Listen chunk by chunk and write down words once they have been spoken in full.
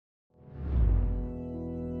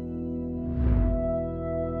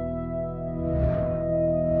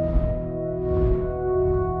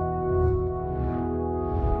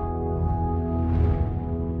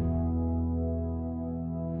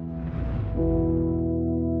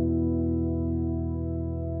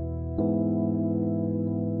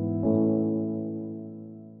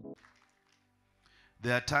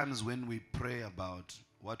There are times when we pray about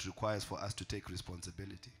what requires for us to take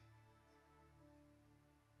responsibility.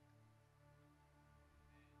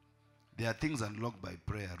 There are things unlocked by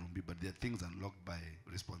prayer, Rumbi, but there are things unlocked by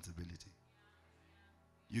responsibility.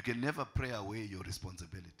 You can never pray away your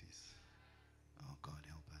responsibilities. Oh, God,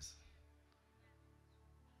 help us.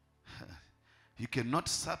 You cannot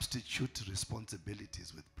substitute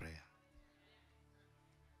responsibilities with prayer.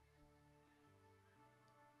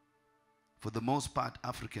 For the most part,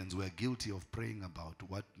 Africans were guilty of praying about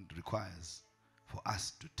what it requires for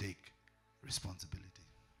us to take responsibility.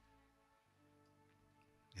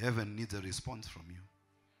 Heaven needs a response from you.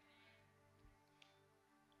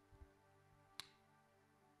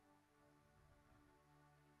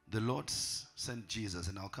 The Lord sent Jesus,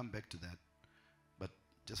 and I'll come back to that, but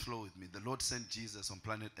just flow with me. The Lord sent Jesus on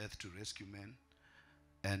planet Earth to rescue man,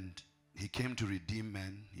 and he came to redeem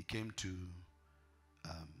man. He came to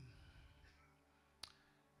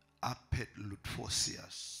apet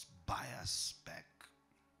lutfosius, buy us back.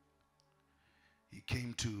 He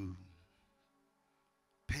came to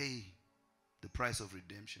pay the price of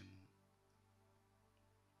redemption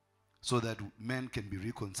so that man can be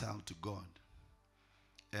reconciled to God.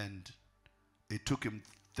 And it took him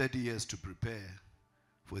 30 years to prepare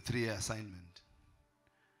for a 3-year assignment.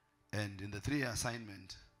 And in the 3-year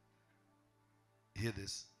assignment, hear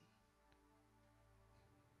this,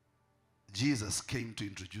 Jesus came to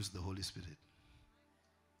introduce the Holy Spirit.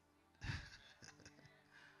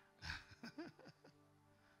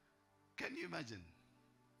 Can you imagine?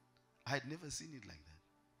 I had never seen it like that.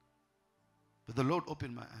 But the Lord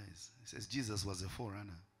opened my eyes. He says Jesus was a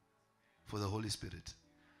forerunner for the Holy Spirit.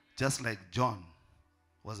 Just like John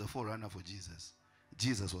was a forerunner for Jesus,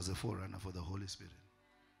 Jesus was a forerunner for the Holy Spirit.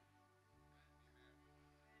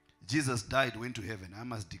 Jesus died, went to heaven. I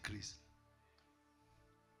must decrease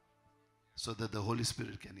so that the Holy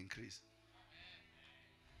Spirit can increase.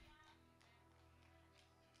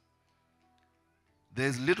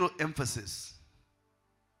 There's little emphasis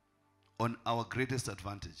on our greatest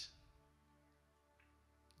advantage.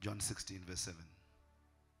 John 16 verse 7.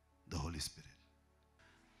 The Holy Spirit.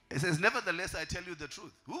 It says, nevertheless, I tell you the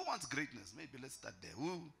truth. Who wants greatness? Maybe let's start there.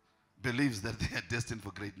 Who believes that they are destined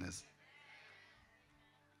for greatness?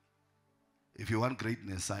 If you want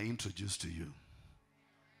greatness, I introduce to you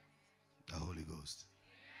the Holy Ghost.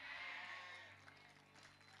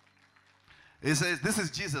 It says, this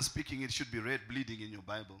is Jesus speaking. It should be read bleeding in your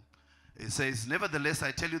Bible. It says, nevertheless,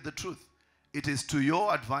 I tell you the truth. It is to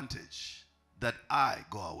your advantage that I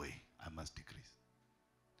go away. I must decrease.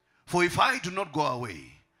 For if I do not go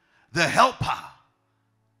away, the helper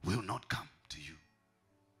will not come to you.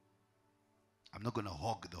 I'm not going to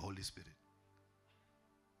hog the Holy Spirit.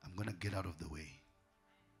 I'm going to get out of the way.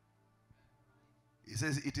 He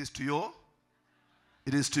says, it is to your.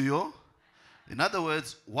 In other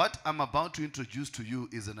words, what I'm about to introduce to you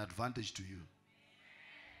is an advantage to you.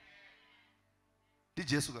 Did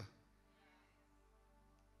Jesus?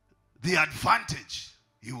 The advantage,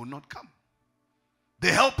 he will not come.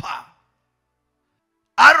 The helper,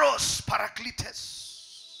 Aros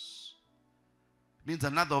Parakletos, means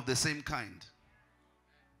another of the same kind.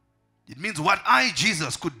 It means what I,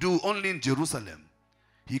 Jesus, could do only in Jerusalem,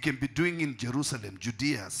 he can be doing in Jerusalem,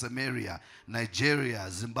 Judea, Samaria, Nigeria,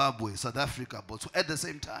 Zimbabwe, South Africa, but at the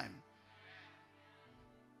same time.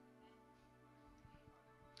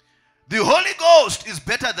 The Holy Ghost is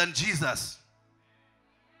better than Jesus.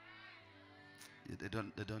 They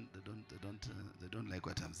don't like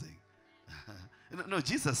what I'm saying. No,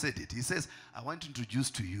 Jesus said it. He says, I want to introduce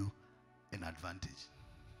to you an advantage.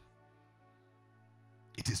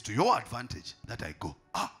 It is to your advantage that I go.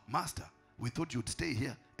 Ah, Master, we thought you'd stay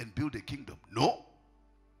here and build a kingdom. No.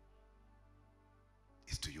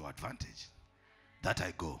 It's to your advantage that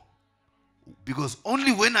I go. Because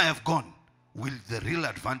only when I have gone will the real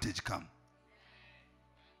advantage come.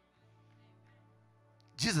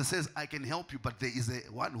 Jesus says, I can help you, but there is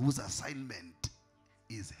a one whose assignment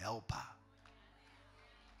is helper.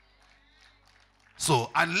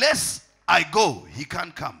 So unless I go, he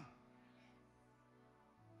can't come.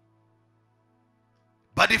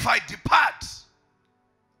 But if I depart,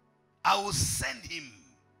 I will send him.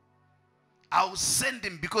 I will send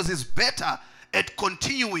him because he's better at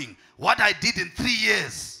continuing what I did in 3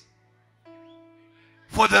 years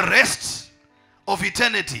for the rest of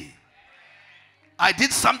eternity. I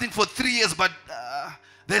did something for 3 years, but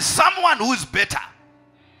there's someone who is better.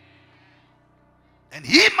 And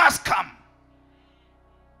he must come.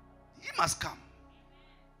 He must come.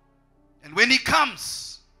 And when he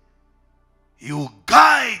comes, he will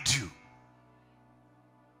guide you.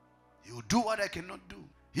 He will do what I cannot do.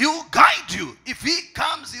 He will guide you. If he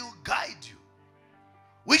comes, he will guide you.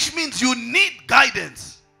 Which means you need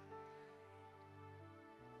guidance.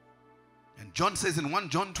 And John says in 1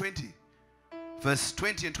 John 20, verse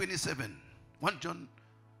 20 and 27. 1 John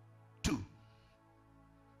 2,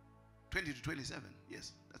 20 to 27.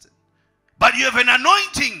 Yes, that's it. But you have an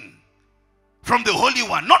anointing from the Holy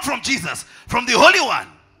One. Not from Jesus, from the Holy One.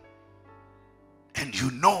 And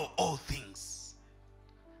you know all things.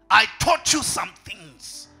 I taught you some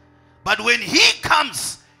things. But when he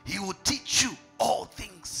comes, he will teach you all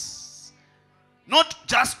things. Not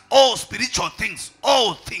just all spiritual things,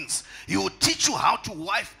 all things. He will teach you how to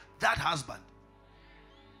wife that husband.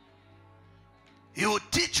 He will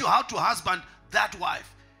teach you how to husband that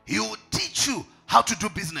wife. He will teach you how to do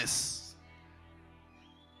business.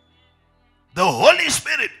 The Holy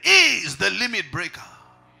Spirit is the limit breaker.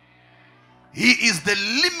 He is the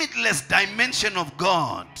limitless dimension of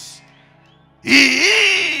God.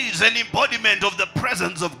 He is an embodiment of the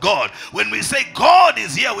presence of God. When we say God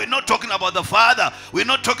is here, we're not talking about the Father. We're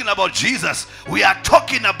not talking about Jesus. We are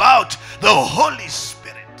talking about the Holy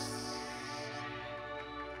Spirit.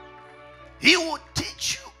 He will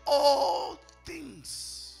teach you all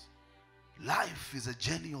things. Life is a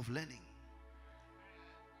journey of learning.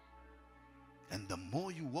 And the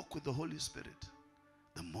more you walk with the Holy Spirit,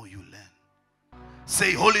 the more you learn.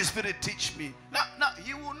 Say, Holy Spirit, teach me. Now,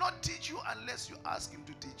 he will not teach you unless you ask him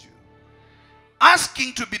to teach you.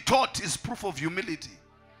 Asking to be taught is proof of humility.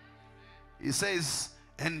 He says,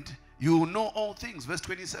 and you will know all things. Verse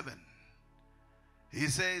 27. He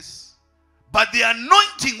says, but the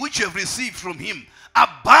anointing which you have received from him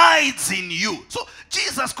abides in you. So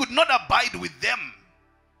Jesus could not abide with them.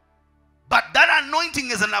 But that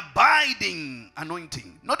anointing is an abiding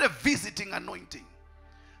anointing, not a visiting anointing.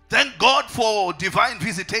 Thank God for divine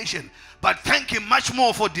visitation, but thank him much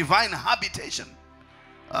more for divine habitation.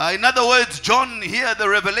 In other words, John here, the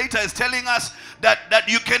revelator, is telling us that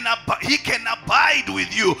he can abide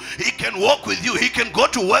with you. He can walk with you. He can go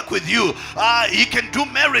to work with you. He can do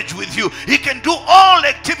marriage with you. He can do all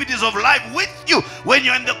activities of life with you. When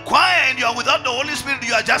you're in the choir and you are without the Holy Spirit,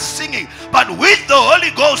 you are just singing. But with the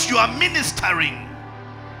Holy Ghost, you are ministering.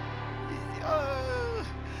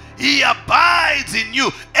 He abides in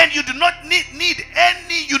you, and you do not need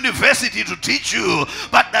any university to teach you,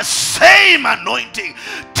 but the same anointing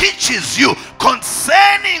teaches you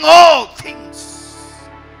concerning all things.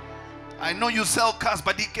 I know you sell cars,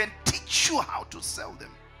 but he can teach you how to sell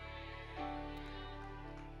them.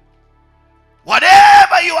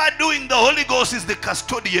 Whatever you are doing, the Holy Ghost is the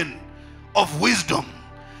custodian of wisdom,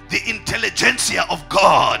 the intelligentsia of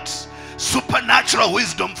God. Supernatural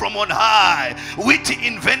wisdom from on high, witty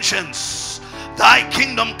inventions, thy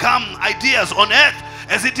kingdom come ideas on earth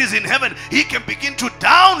as it is in heaven. He can begin to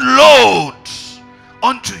download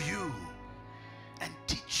unto you and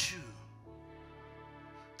teach you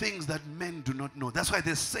things that men do not know. That's why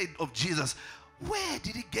they said of Jesus, where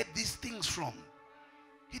did he get these things from?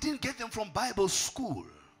 He didn't get them from Bible school.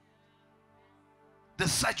 The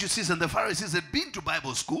Sadducees and the Pharisees had been to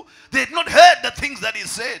Bible school. They had not heard the things that he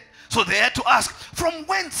said. So they had to ask, from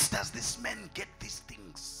whence does this man get these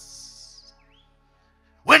things?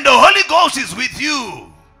 When the Holy Ghost is with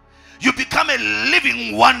you, you become a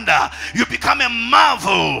living wonder. You become a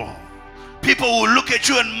marvel. People will look at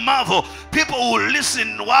you and marvel. People will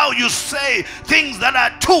listen while you say things that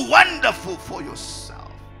are too wonderful for yourself.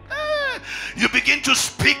 You begin to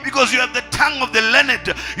speak because you have the tongue of the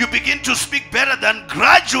learned. You begin to speak better than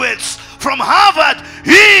graduates from Harvard.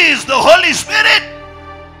 He is the Holy Spirit.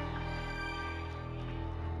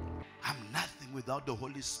 I'm nothing without the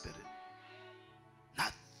Holy Spirit.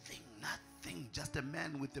 Nothing. Just a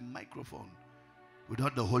man with a microphone.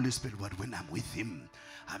 Without the Holy Spirit, but when I'm with him,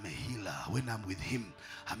 I'm a healer. When I'm with him,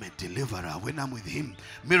 I'm a deliverer. When I'm with him,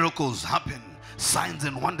 miracles happen. Signs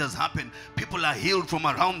and wonders happen. People are healed from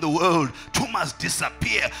around the world. Tumors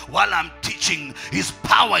disappear while I'm teaching. His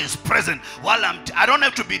power is present. While I don't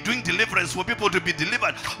have to be doing deliverance for people to be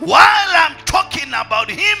delivered. While I'm talking about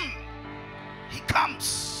him, he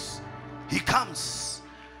comes. He comes.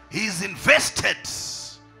 He's invested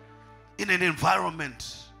in an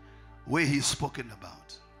environment where he's spoken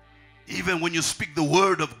about. Even when you speak the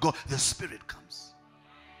word of God, the Spirit comes.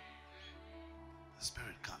 The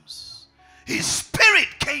Spirit comes. His Spirit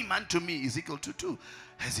came unto me, Ezekiel 2:2,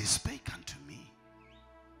 as he spake unto me.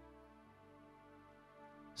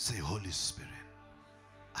 Say, Holy Spirit,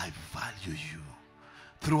 I value you.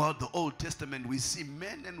 Throughout the Old Testament, we see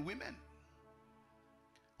men and women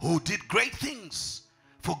who did great things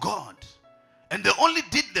for God. And they only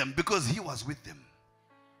did them because he was with them.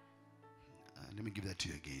 Let me give that to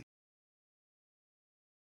you again.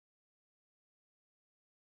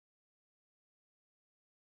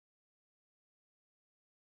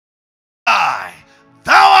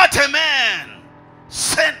 thou art a man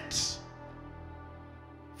sent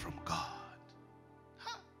from God.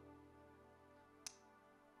 Huh.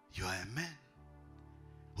 You are a man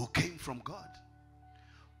who came from God.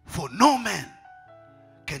 For no man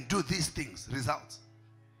can do these things, results,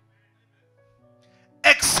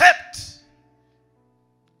 except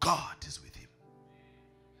God is with him.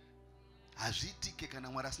 Azvitike kana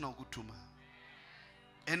Mwari asina kukutuma.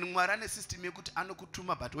 And Mwari ane system yekuti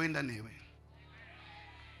anokutuma but woenda newe.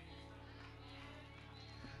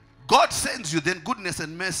 God sends you, then goodness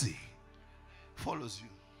and mercy follows you.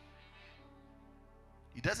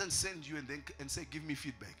 He doesn't send you and say, give me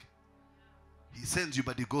feedback. He sends you,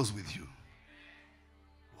 but he goes with you.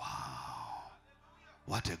 Wow.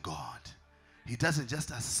 What a God. He doesn't just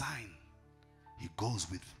assign. He goes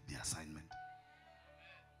with the assignment.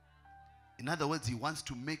 In other words, he wants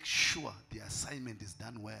to make sure the assignment is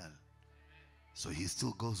done well. So he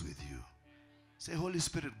still goes with you. Say, Holy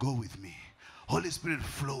Spirit, go with me. Holy Spirit,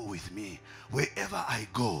 flow with me. Wherever I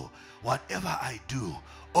go, whatever I do,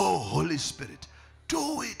 oh, Holy Spirit,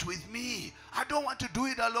 do it with me. I don't want to do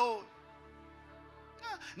it alone.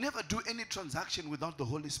 Never do any transaction without the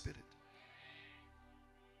Holy Spirit.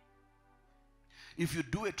 If you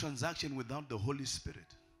do a transaction without the Holy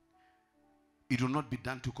Spirit, it will not be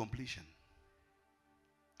done to completion.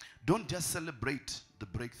 Don't just celebrate the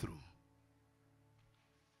breakthrough.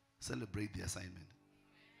 Celebrate the assignment.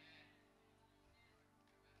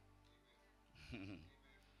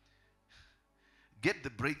 Get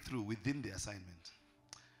the breakthrough within the assignment.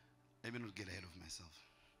 Let me not get ahead of myself.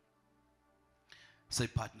 Say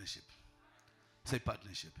partnership. Say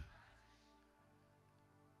partnership.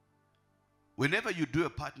 Whenever you do a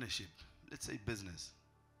partnership, let's say business.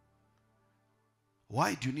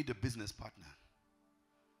 Why do you need a business partner?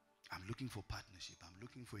 I'm looking for partnership. I'm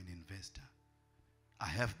looking for an investor. I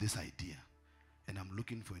have this idea and I'm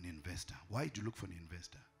looking for an investor. Why do you look for an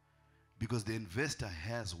investor? Because the investor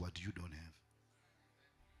has what you don't have.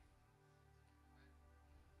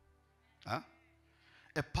 Huh?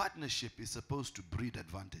 A partnership is supposed to breed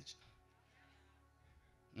advantage.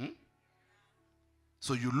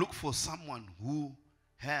 So you look for someone who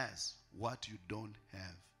has what you don't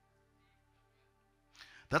have.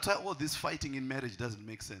 That's why all this fighting in marriage doesn't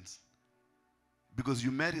make sense. Because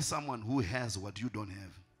you marry someone who has what you don't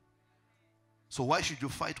have. So why should you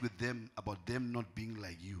fight with them about them not being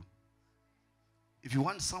like you? If you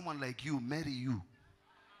want someone like you, marry you.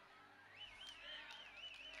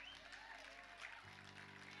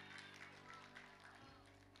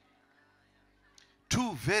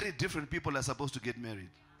 Two very different people are supposed to get married.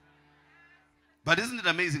 But isn't it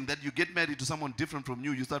amazing that you get married to someone different from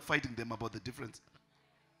you, you start fighting them about the difference?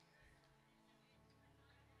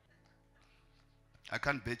 I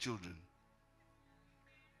can't bear children.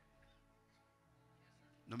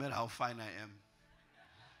 No matter how fine I am.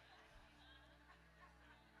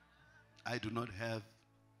 I do not have,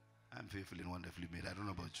 I'm fearfully and wonderfully made. I don't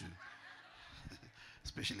know about you.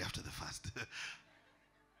 Especially after the fast.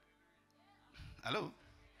 Hello?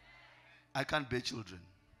 I can't bear children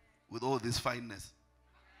with all this fineness.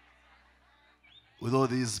 With all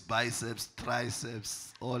these biceps,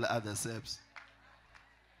 triceps, all other steps.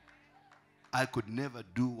 I could never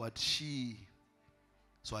do what she.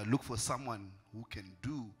 So I look for someone who can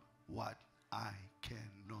do what I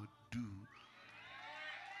cannot do.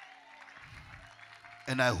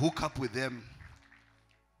 And I hook up with them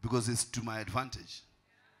because it's to my advantage.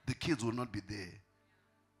 The kids will not be there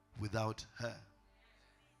without her.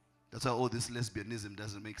 That's why all this lesbianism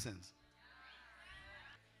doesn't make sense.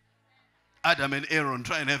 Adam and Aaron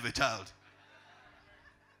try and have a child.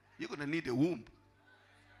 You're going to need a womb.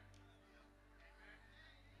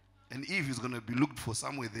 And Eve is going to be looked for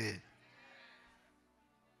somewhere there.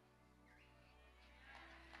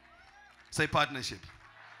 Say partnership.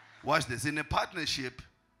 Watch this. In a partnership,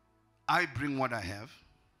 I bring what I have.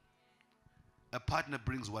 A partner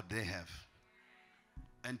brings what they have.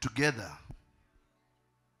 And together,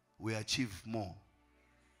 we achieve more.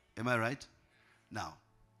 Am I right? Now,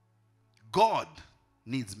 God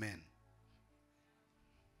needs men.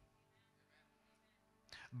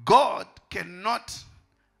 God cannot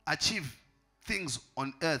achieve things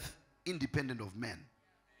on earth independent of men.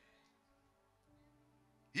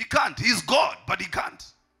 He can't. He's God, but he can't.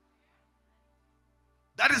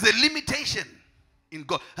 That is a limitation in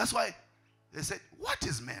God. That's why they said, what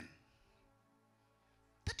is man?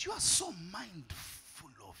 That you are so mindful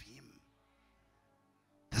of him.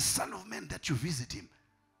 The Son of Man, that you visit him.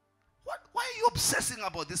 Why are you obsessing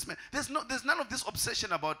about this man? There's none of this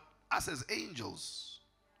obsession about us as angels.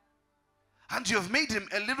 And you have made him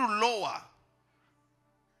a little lower.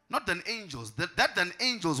 Not than angels. That than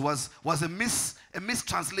angels was a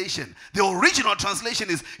mistranslation. The original translation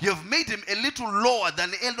is, you have made him a little lower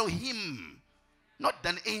than Elohim. Not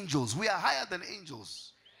than angels. We are higher than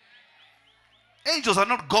angels. Angels are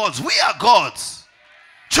not gods. We are gods.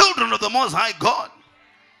 Children of the Most High God.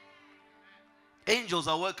 Angels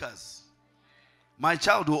are workers. My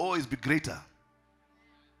child will always be greater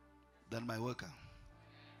than my worker.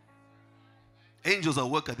 Angels are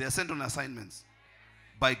workers. They are sent on assignments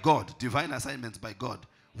by God. Divine assignments by God.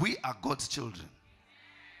 We are God's children.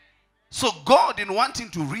 So God, in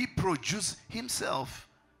wanting to reproduce himself,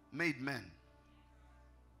 made man.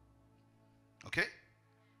 Okay?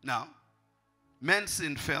 Now, man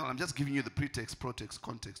sinned, fell. I'm just giving you the pretext, protext,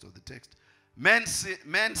 context of the text. Man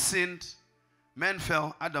sinned, man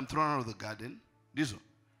fell, Adam thrown out of the garden.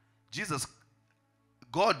 Jesus,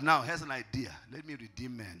 God now has an idea. Let me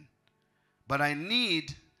redeem man. But I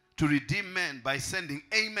need to redeem man by sending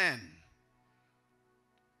a man.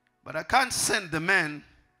 But I can't send the man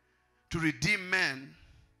to redeem man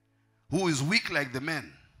who is weak like the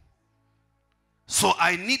man. So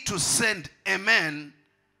I need to send a man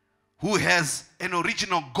who has an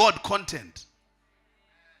original God content.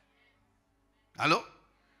 Hello?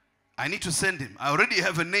 I need to send him. I already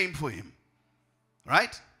have a name for him.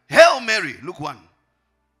 Right? Hail Mary, Luke 1.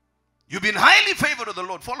 You've been highly favored of the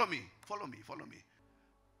Lord. Follow me. Follow me. Follow me.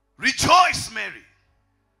 Rejoice, Mary.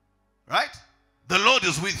 Right? The Lord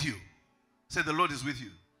is with you. Say, the Lord is with you.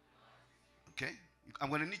 Okay? I'm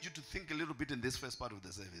going to need you to think a little bit in this first part of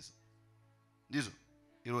the service.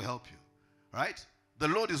 It will help you. Right? The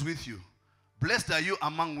Lord is with you. Blessed are you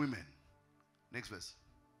among women. Next verse.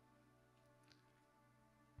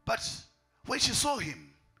 But when she saw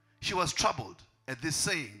him, she was troubled at this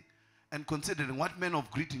saying, and considering what manner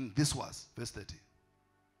of greeting this was. Verse 30.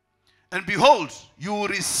 And behold, you will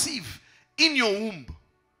receive in your womb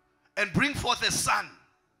and bring forth a son.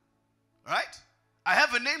 Right? I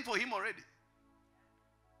have a name for him already.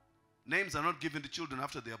 Names are not given to children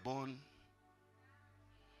after they are born.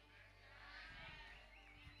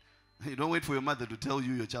 You don't wait for your mother to tell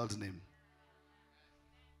you your child's name.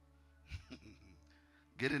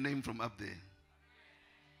 Get a name from up there.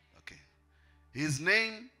 Okay. His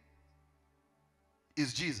name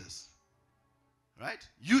is Jesus. Right?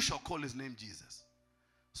 You shall call his name Jesus.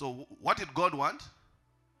 So what did God want?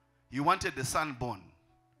 He wanted the son born.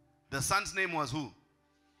 The son's name was who?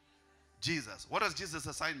 Jesus. What was Jesus'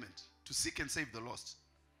 assignment? To seek and save the lost.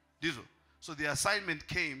 So the assignment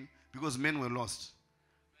came because men were lost.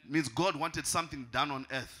 It means God wanted something done on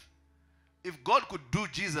earth. If God could do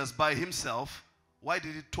Jesus by himself, why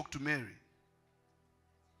did he talk to Mary?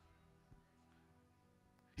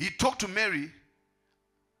 He talked to Mary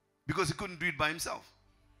because he couldn't do it by himself.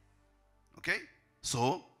 Okay?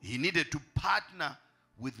 So he needed to partner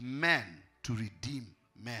with man to redeem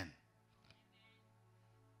man.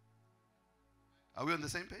 Are we on the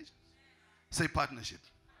same page? Say partnership.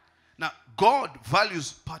 Now, God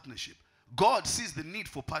values partnership. God sees the need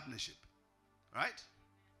for partnership. Right?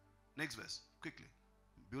 Next verse, quickly.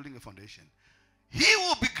 Building a foundation. He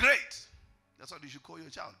will be great. That's what you should call your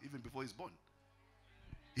child, even before he's born.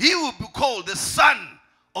 He will be called the Son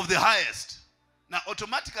of the Highest. Now,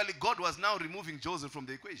 automatically, God was now removing Joseph from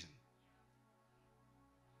the equation.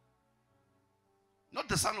 Not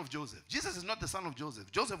the son of Joseph. Jesus is not the son of Joseph.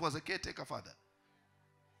 Joseph was a caretaker father.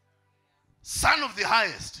 Son of the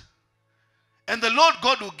Highest. And the Lord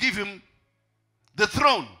God will give him the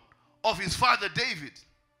throne of his father David.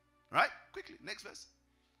 Right? Quickly, next verse.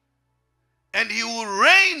 And he will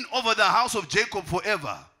reign over the house of Jacob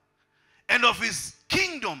forever. And of his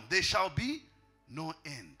kingdom there shall be no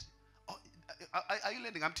end. Oh, are you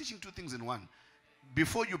learning? I'm teaching two things in one.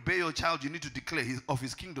 Before you bear your child, you need to declare of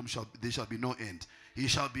his kingdom there shall be no end. He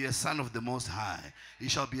shall be a son of the Most High. He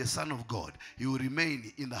shall be a son of God. He will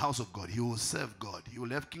remain in the house of God. He will serve God. He will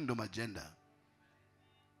have kingdom agenda.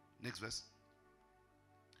 Next verse.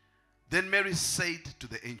 Then Mary said to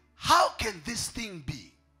the angel, how can this thing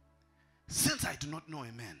be, since I do not know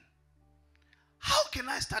a man? How can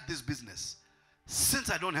I start this business, since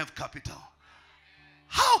I don't have capital?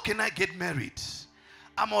 How can I get married?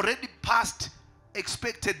 I'm already past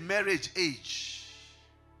expected marriage age.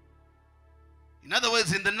 In other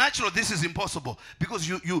words, in the natural, this is impossible, because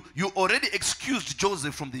you already excused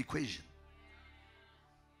Joseph from the equation.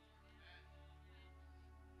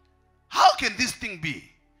 How can this thing be?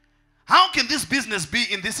 How can this business be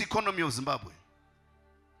in this economy of Zimbabwe?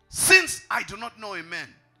 Since I do not know a man,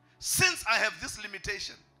 since I have this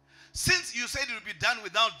limitation, since you said it will be done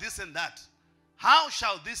without this and that, how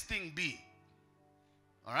shall this thing be?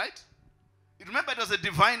 All right? Remember, it was a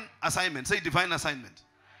divine assignment. Say divine assignment.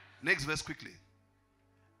 Next verse quickly.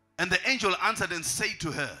 And the angel answered and said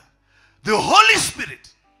to her, the Holy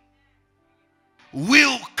Spirit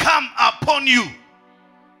will come upon you.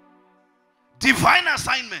 Divine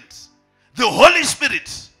assignment. The Holy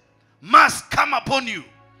Spirit must come upon you.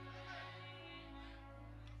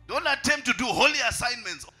 Don't attempt to do holy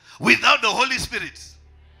assignments without the Holy Spirit.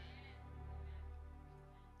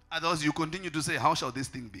 Otherwise you continue to say, how shall this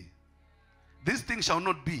thing be? This thing shall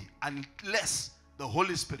not be unless the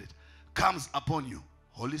Holy Spirit comes upon you.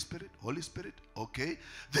 Holy Spirit, okay.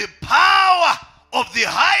 The power of the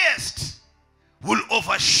highest will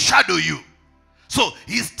overshadow you. So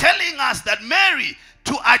he's telling us that Mary,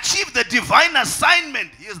 to achieve the divine assignment,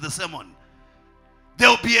 here's the sermon. There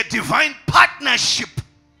will be a divine partnership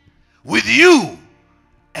with you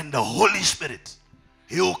and the Holy Spirit.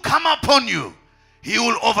 He will come upon you. He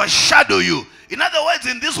will overshadow you. In other words,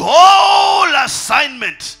 in this whole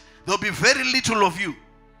assignment, there will be very little of you.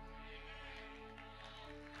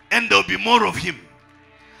 And there will be more of him.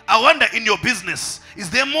 I wonder, in your business, is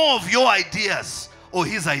there more of your ideas or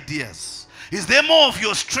his ideas? Is there more of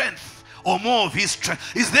your strength or more of his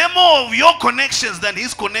strength? Is there more of your connections than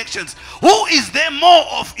his connections? Who is there more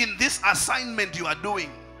of in this assignment you are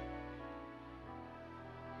doing?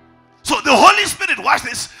 So the Holy Spirit, watch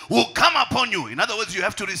this, will come upon you. In other words, you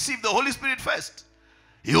have to receive the Holy Spirit first.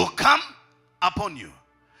 He will come upon you.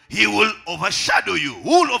 He will overshadow you. Who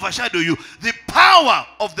will overshadow you? The power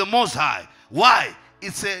of the Most High. Why?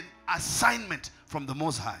 It's an assignment from the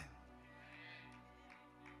Most High.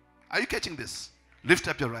 Are you catching this? Lift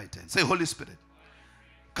up your right hand. Say, Holy Spirit,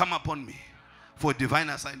 come upon me for a divine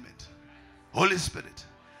assignment. Holy Spirit,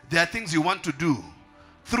 there are things you want to do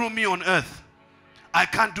through me on earth. I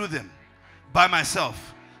can't do them by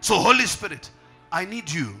myself. So Holy Spirit, I need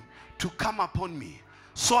you to come upon me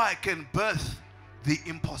so I can birth the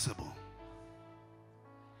impossible.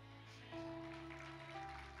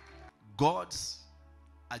 God's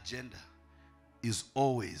agenda is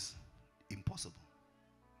always impossible.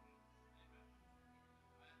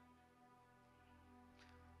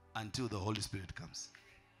 Until the Holy Spirit comes.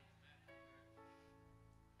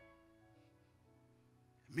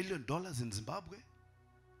 $1 million in Zimbabwe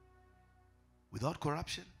without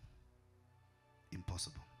corruption?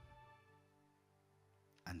 Impossible.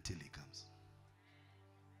 Until he comes.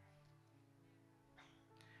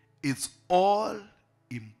 It's all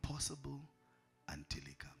impossible until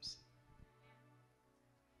he comes.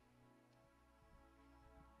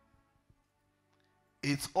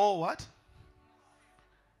 It's all what?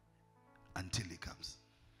 Until he comes.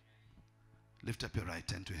 Lift up your right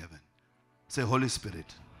hand to heaven. Say, Holy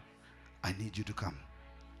Spirit, I need you to come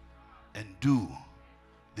and do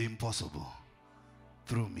the impossible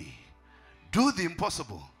through me. Do the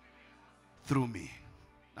impossible through me.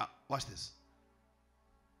 Now, watch this.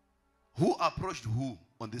 Who approached who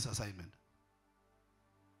on this assignment?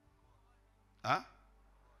 Huh?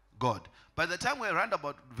 God. By the time we're around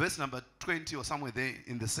about verse number 20 or somewhere there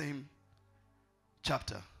in the same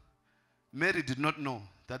chapter, Mary did not know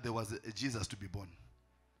that there was a Jesus to be born.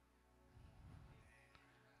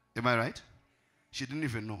 Am I right? She didn't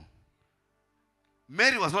even know.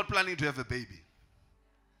 Mary was not planning to have a baby.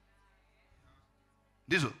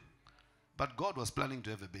 Dizo. But God was planning to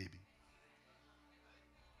have a baby.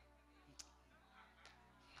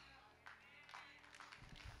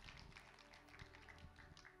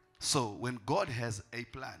 So when God has a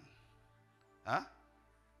plan,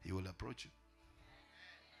 he will approach you.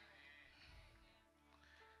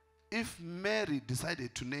 If Mary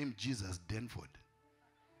decided to name Jesus Denford,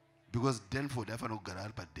 because Denford have no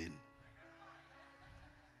garal but Den,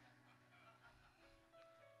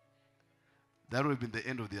 that would have been the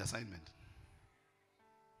end of the assignment.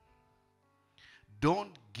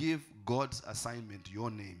 Don't give God's assignment your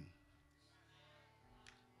name.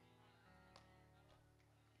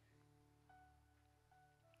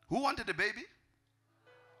 Who wanted a baby?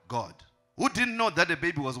 God. Who didn't know that a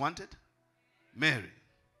baby was wanted? Mary.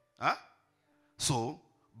 Huh? So,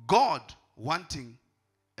 God wanting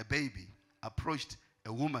a baby approached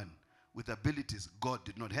a woman with abilities God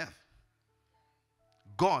did not have.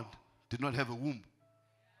 God did not have a womb.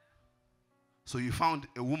 So you found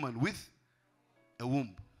a woman with a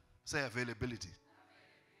womb. Say availability.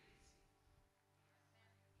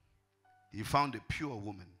 He found a pure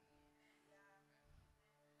woman.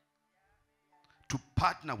 To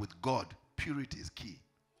partner with God, purity is key.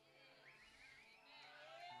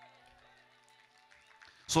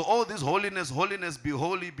 So all this holiness, holiness, be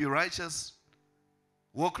holy, be righteous,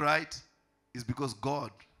 walk right, is because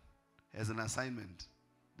God has an assignment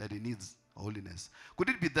that he needs holiness. Could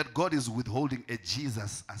it be that God is withholding a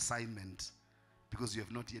Jesus assignment Because you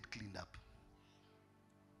have not yet cleaned up.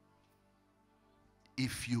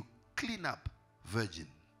 If you clean up, virgin,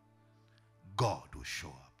 God will show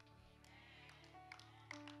up.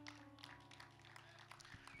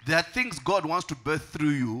 There are things God wants to birth through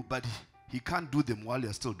you, but He can't do them while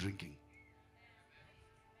you're still drinking.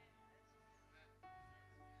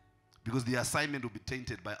 Because the assignment will be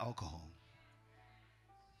tainted by alcohol.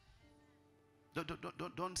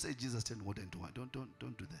 Don't say Jesus turned water into wine. Don't do that.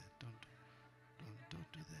 Don't do that. Don't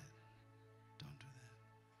do that.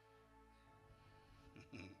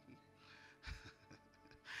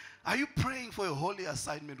 Are you praying for a holy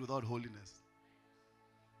assignment without holiness?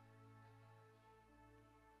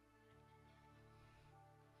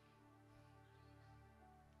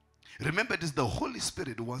 Remember, it is the Holy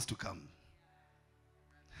Spirit who wants to come.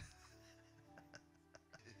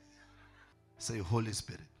 Say, Holy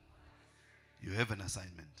Spirit, you have an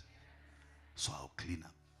assignment, so I'll clean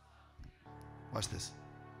up. Watch this.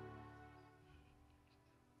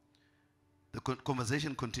 The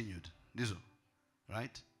conversation continued. Dizo,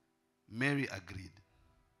 right? Mary agreed.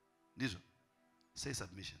 Dizo, say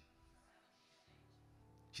submission.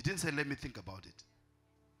 She didn't say, let me think about it.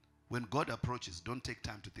 When God approaches, don't take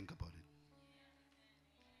time to think about it.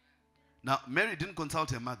 Now, Mary didn't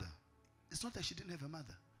consult her mother. It's not that she didn't have a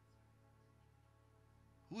mother.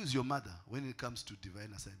 Who is your mother when it comes to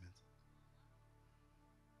divine assignments?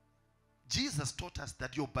 Jesus taught us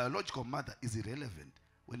that your biological mother is irrelevant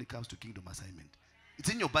when it comes to kingdom assignment. It's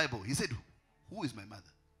in your Bible. He said, who is my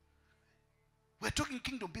mother? We're talking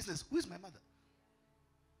kingdom business. Who is my mother?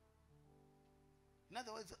 In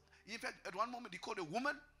other words, in fact, at one moment he called a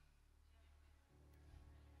woman.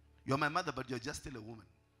 You're my mother, but you're just still a woman.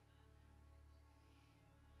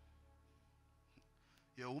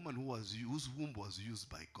 You're a woman whose womb was used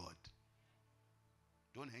by God.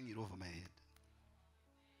 Don't hang it over my head.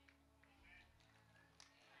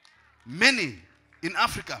 Many, in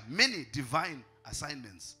Africa, many divine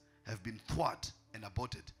assignments have been thwarted and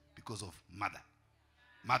aborted because of mother.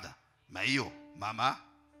 Mother, maio, mama,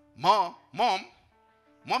 mom,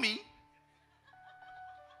 mommy.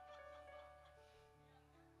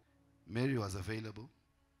 Mary was available.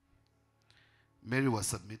 Mary was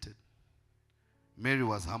submitted. Mary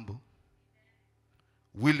was humble.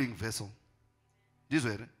 Willing vessel. This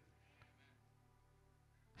way,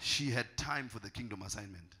 she had time for the kingdom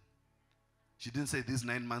assignment. She didn't say these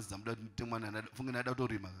 9 months.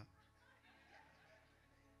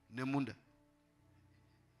 Nemunda.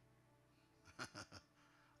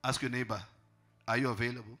 Ask your neighbor, are you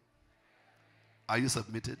available? Are you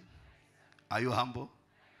submitted? Are you humble?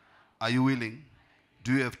 Are you willing?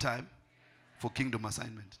 Do you have time for kingdom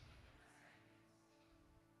assignment?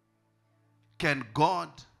 Can God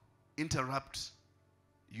interrupt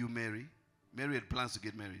you, Mary? Mary had plans to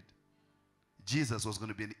get married. Jesus was going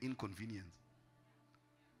to be an inconvenience.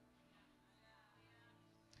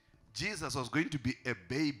 Jesus was going to be a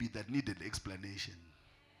baby that needed explanation.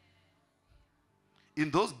 In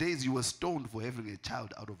those days, you were stoned for having a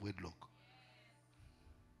child out of wedlock.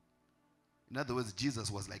 In other words, Jesus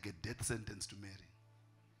was like a death sentence to Mary.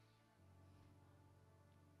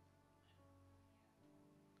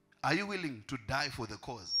 Are you willing to die for the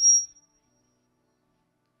cause?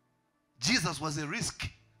 Jesus was a risk.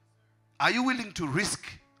 Are you willing to risk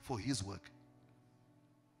for his work?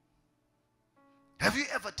 Have you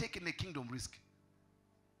ever taken a kingdom risk?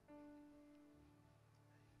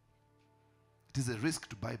 It is a risk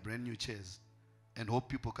to buy brand new chairs and hope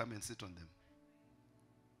people come and sit on them.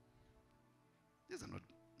 These are not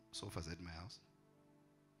sofas at my house.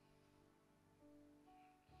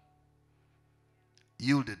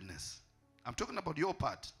 Yieldedness. I'm talking about your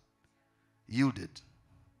part. Yielded.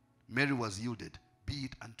 Mary was yielded. Be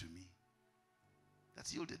it unto me.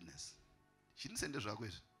 That's yieldedness. She didn't say this right. She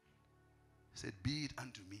said, be it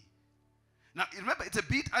unto me. Now, remember, it's a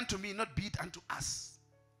be it unto me, not be it unto us.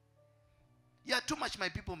 Yeah, too much my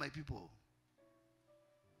people, my people.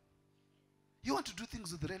 You want to do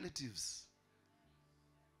things with relatives.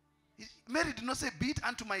 Mary did not say, be it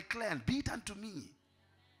unto my clan, be it unto me.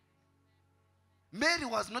 Mary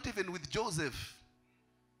was not even with Joseph.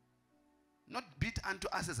 Not be it unto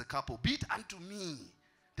us as a couple, be it unto me.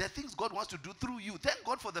 There are things God wants to do through you. Thank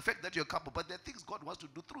God for the fact that you're a couple, but there are things God wants to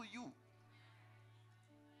do through you.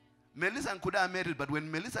 Melissa and Kuda are married, but when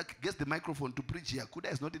Melissa gets the microphone to preach here,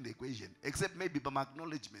 Kuda is not in the equation, except maybe by my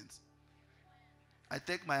acknowledgements. I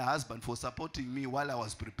thank my husband for supporting me while I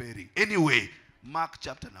was preparing. Anyway, Mark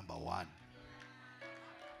chapter number 1.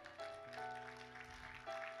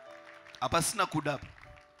 Apasina Kuda.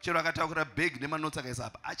 Chirakata big nema notes against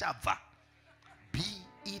up. Achava. Be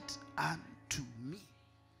it unto me.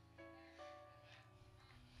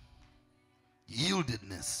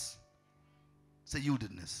 Yieldedness. Say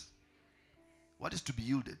yieldedness. What is to be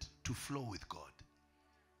yielded? To flow with God.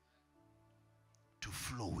 To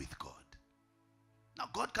flow with God. Now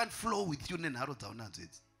God can't flow with you.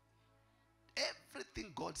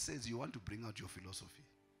 Everything God says, you want to bring out your philosophy.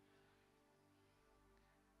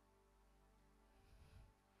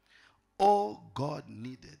 All God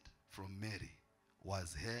needed from Mary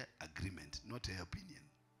was her agreement, not her opinion.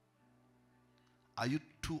 Are you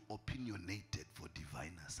too opinionated for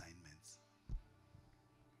divine assignments?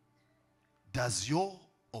 Does your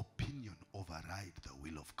opinion override the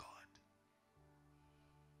will of God?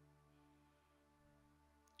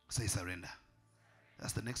 Say surrender.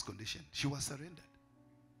 That's the next condition. She was surrendered.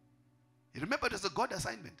 You remember it was a God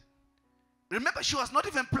assignment. Remember, she was not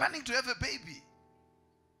even planning to have a baby.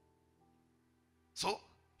 So,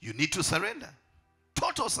 you need to surrender.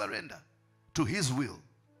 Total surrender to his will.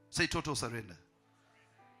 Say total surrender.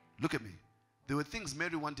 Look at me. There were things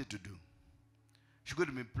Mary wanted to do. She could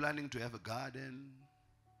have been planning to have a garden,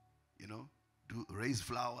 raise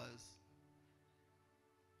flowers,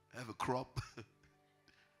 have a crop.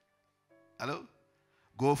 Hello?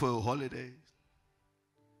 Go for a holiday.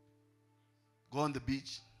 Go on the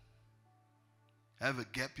beach. Have a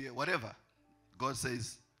gap year, whatever. God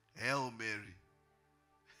says, Hail Mary.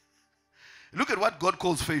 Look at what God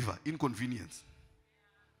calls favor, inconvenience.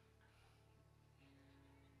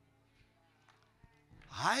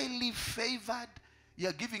 Highly favored.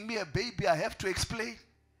 You're giving me a baby, I have to explain.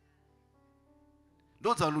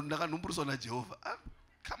 Come on.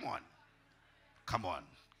 Come on.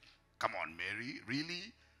 Come on, Mary.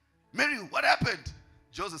 Really? Mary, what happened?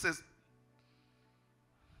 Joseph says,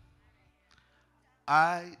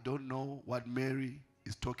 I don't know what Mary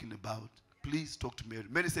is talking about. Please talk to Mary.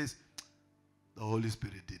 Mary says, the Holy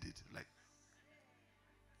Spirit did it. Like,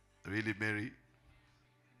 really, Mary?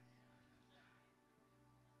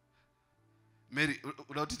 Mary,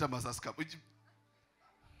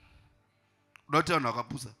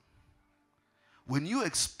 when you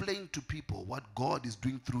explain to people what God is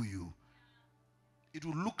doing through you, it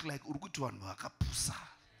will look like it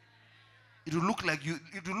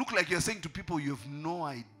will look like you're saying to people you have no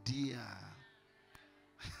idea.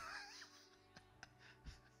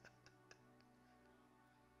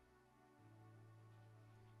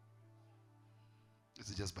 This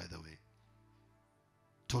is just by the way.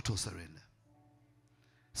 Total surrender.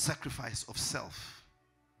 Sacrifice of self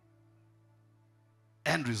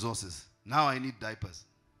and resources. Now I need diapers.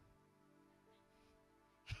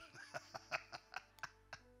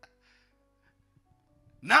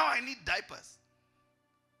 Now I need diapers.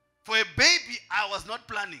 For a baby I was not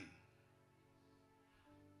planning.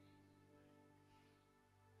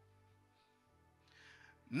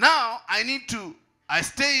 Now I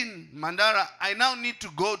stay in Mandara. I now need to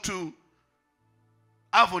go to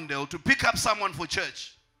Avondale to pick up someone for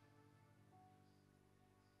church.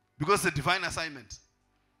 Because it's a divine assignment.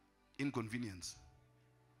 Inconvenience.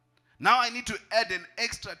 Now I need to add an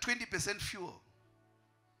extra 20% fuel.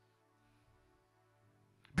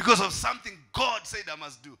 Because of something God said I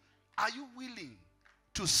must do. Are you willing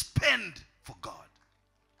to spend for God?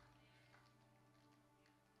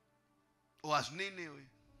 Or as Nene?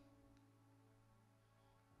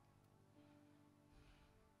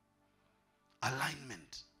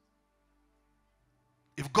 Alignment.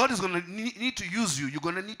 If God is going to need to use you, you're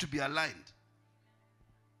going to need to be aligned.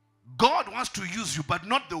 God wants to use you, but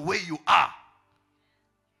not the way you are.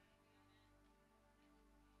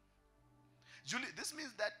 Julie, this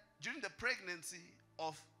means that during the pregnancy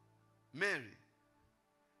of Mary,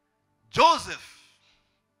 Joseph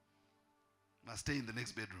must stay in the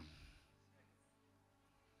next bedroom.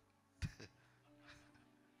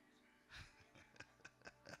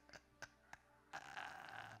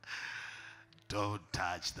 Don't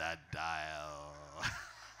touch that dial.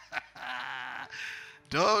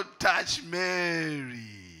 Don't touch Mary.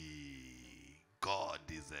 God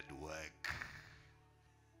is at work.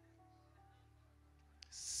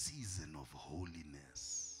 Season of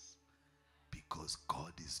holiness. Because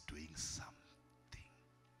God is doing something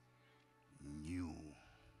new.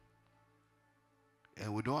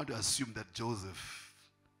 And we don't want to assume that Joseph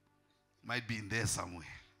might be in there somewhere.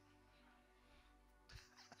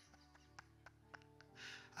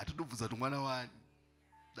 I don't know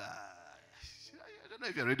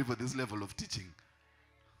if you're ready for this level of teaching.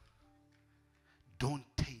 Don't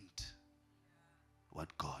taint what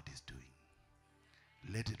God is doing.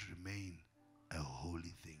 Let it remain a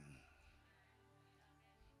holy thing.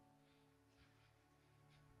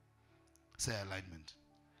 Say alignment.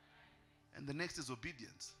 And the next is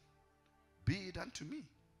obedience. Be it unto me.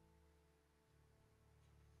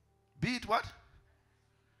 Be it what?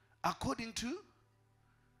 According to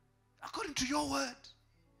your word.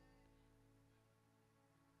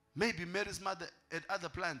 Maybe Mary's mother had other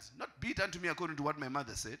plans. Not be it unto me according to what my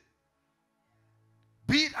mother said.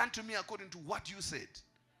 Be it unto me according to what you said.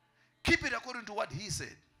 Keep it according to what he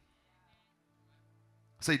said.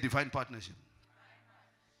 Say divine partnership.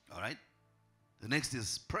 All right? The next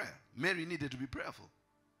is prayer. Mary needed to be prayerful.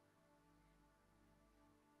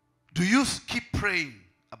 Do you keep praying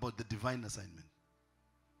about the divine assignment?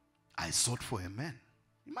 I sought for a man.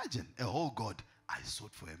 Imagine a whole God. I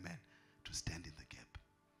sought for a man to stand in the gap.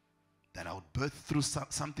 That I would birth through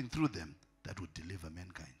something through them that would deliver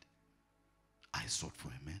mankind. I sought for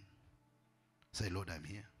a man. Say, Lord, I'm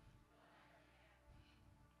here.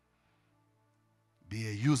 Be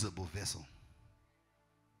a usable vessel.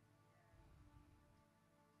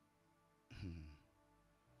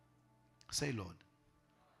 Say, Lord.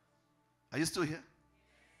 Are you still here?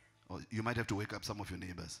 Or you might have to wake up some of your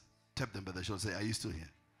neighbors. Tap them by the shoulder. Say, are you still here?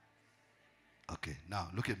 Okay, now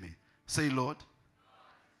look at me. Say, Lord,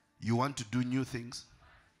 you want to do new things,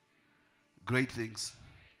 great things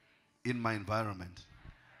in my environment,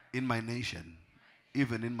 in my nation,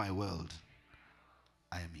 even in my world.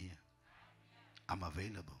 I am here. I'm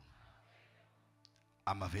available.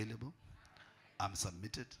 I'm available. I'm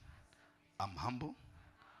submitted. I'm humble,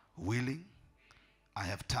 willing. I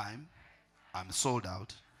have time. I'm sold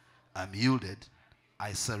out. I'm yielded.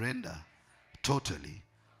 I surrender totally.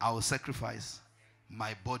 I will sacrifice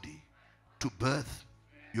my body to birth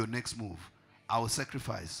your next move. I will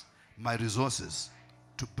sacrifice my resources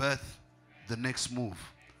to birth the next move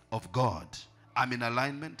of God. I'm in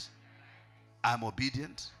alignment. I'm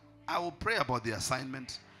obedient. I will pray about the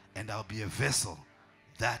assignment, and I'll be a vessel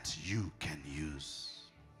that you can use.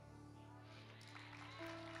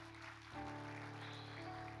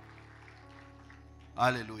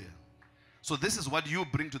 Hallelujah. So this is what you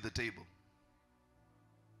bring to the table.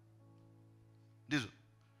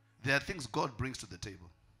 There are things God brings to the table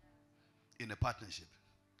in a partnership.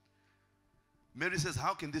 Mary says,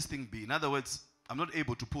 how can this thing be? In other words, I'm not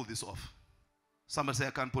able to pull this off. Somebody say,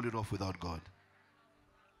 I can't pull it off without God.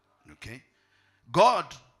 Okay? God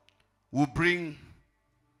will bring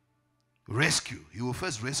rescue. He will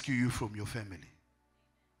first rescue you from your family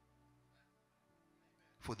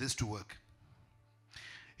for this to work.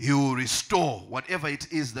 He will restore whatever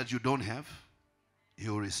it is that you don't have. He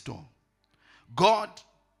will restore. God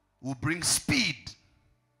will bring speed.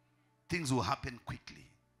 Things will happen quickly.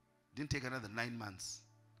 It didn't take another 9 months.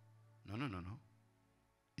 No.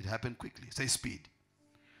 It happened quickly. Say speed.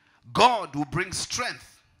 God will bring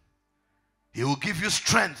strength. He will give you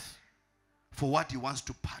strength for what he wants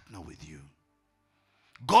to partner with you.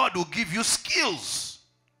 God will give you skills.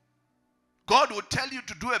 God will tell you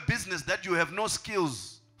to do a business that you have no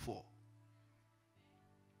skills for.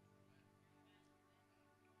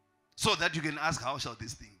 So that you can ask, how shall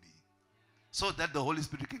this thing be? So that the Holy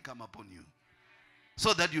Spirit can come upon you.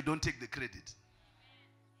 So that you don't take the credit.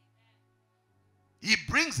 He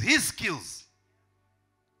brings his skills.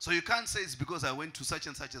 So you can't say it's because I went to such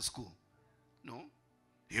and such a school. No.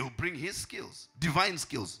 He will bring his skills. Divine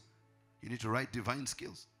skills. You need to write divine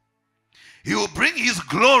skills. He will bring his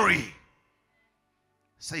glory.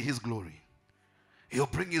 Say his glory. He'll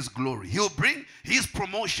bring his glory. He'll bring his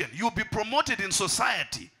promotion. You'll be promoted in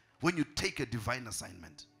society when you take a divine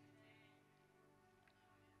assignment.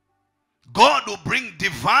 God will bring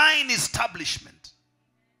divine establishment.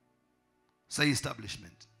 Say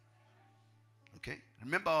establishment. Okay?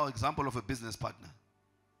 Remember our example of a business partner.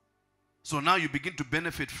 So now you begin to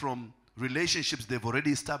benefit from relationships they've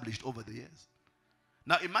already established over the years.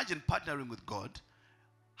 Now imagine partnering with God.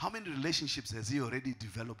 How many relationships has he already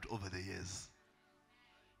developed over the years?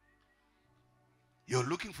 You're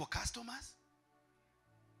looking for customers?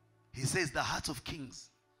 He says the hearts of kings,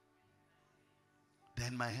 they're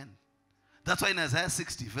in my hand. That's why in Isaiah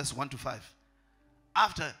 60 verse 1 to 5,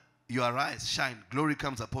 after you arise, shine, glory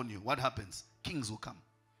comes upon you. What happens? Kings will come.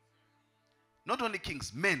 Not only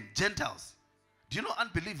kings, men, Gentiles. Do you know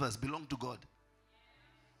unbelievers belong to God?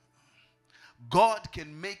 God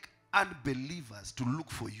can make unbelievers to look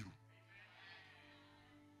for you.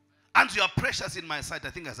 And you are precious in my sight.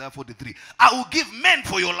 I think Isaiah 43. I will give men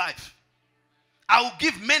for your life. I will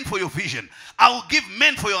give men for your vision. I will give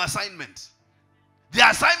men for your assignment. The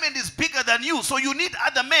assignment is bigger than you, so you need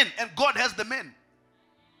other men, and God has the men.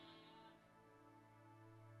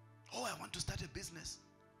 Oh, I want to start a business,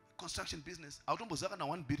 construction business. I don't know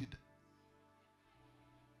one bid.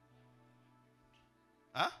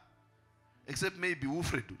 Huh? Except maybe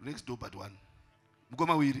Wilfred next door but one.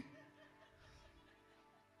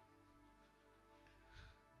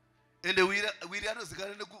 And the wiri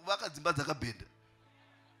anozikana nekuvaka dzimba dzakabhenda.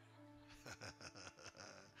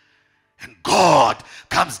 And God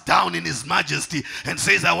comes down in his majesty and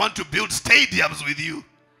says, I want to build stadiums with you.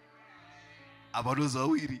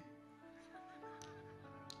 And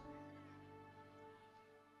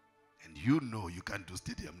you know you can't do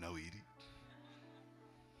stadium now, Iri.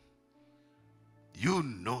 You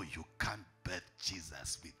know you can't birth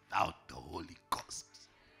Jesus without the Holy Ghost.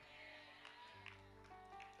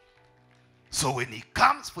 So when he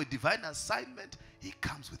comes for divine assignment, he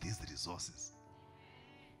comes with his resources.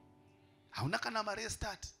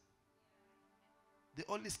 Start. The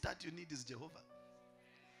only start you need is Jehovah.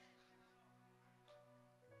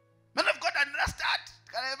 Man of God, another start.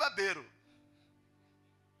 Can I ever bear?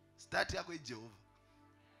 Start here with Jehovah.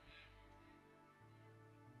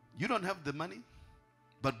 You don't have the money,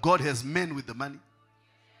 but God has men with the money.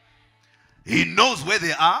 He knows where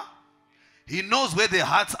they are. He knows where their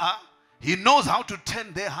hearts are. He knows how to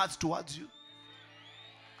turn their hearts towards you.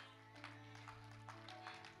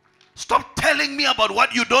 Stop telling me about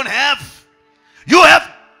what you don't have. You have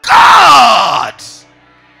God.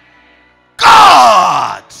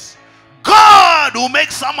 God. God who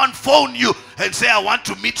makes someone phone you and say, I want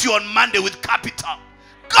to meet you on Monday with capital.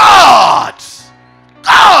 God.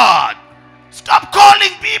 God. Stop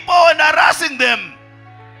calling people and harassing them.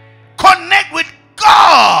 Connect with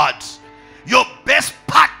God. Your best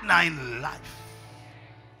partner in life.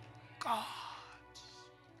 God.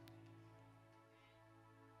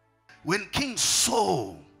 When King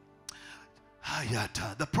Saul,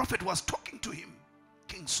 the prophet was talking to him,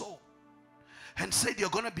 King Saul, and said, you're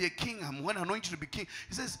going to be a king. I'm going to anoint you to be king.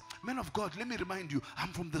 He says, man of God, let me remind you, I'm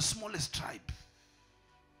from the smallest tribe.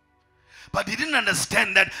 But he didn't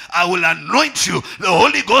understand that I will anoint you. The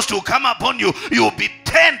Holy Ghost will come upon you. You will be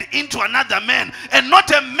turned into another man. And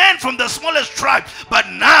not a man from the smallest tribe. But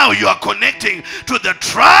now you are connecting to the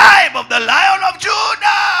tribe of the Lion of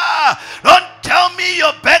Judah. Don't tell me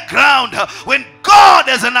your background. When God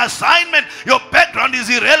has an assignment, your background is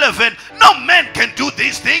irrelevant. No man can do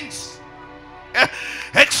these things.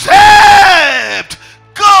 Except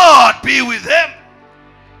God be with them.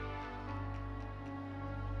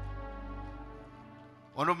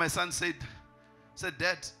 One of my sons said,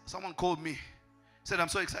 Dad, someone called me. Said, I'm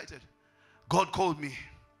so excited. God called me.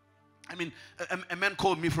 I mean, a man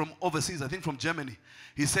called me from overseas, I think from Germany.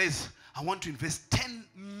 He says, I want to invest $10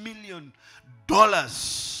 million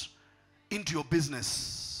into your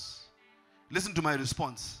business. Listen to my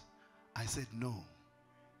response. I said, no.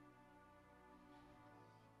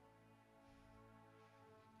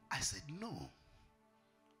 I said, no.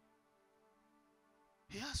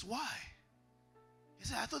 He asked, why? He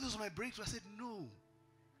said, I thought this was my breakthrough. I said, no.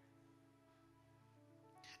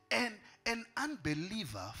 And an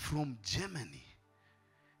unbeliever from Germany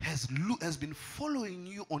has been following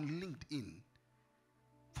you on LinkedIn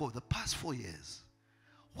for the past 4 years.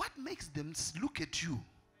 What makes them look at you,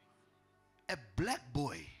 a black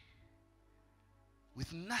boy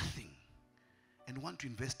with nothing, and want to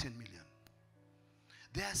invest 10 million?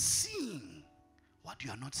 They are seeing what you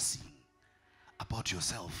are not seeing about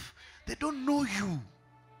yourself. They don't know you.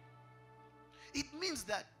 It means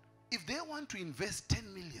that if they want to invest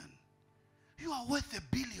 10 million, you are worth $1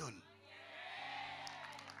 billion.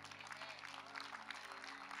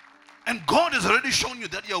 And God has already shown you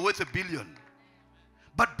that you are worth $1 billion.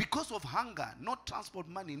 But because of hunger, no transport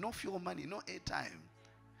money, no fuel money, no airtime,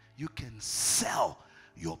 you can sell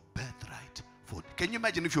your birthright for. Can you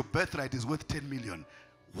imagine if your birthright is worth 10 million?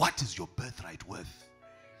 What is your birthright worth?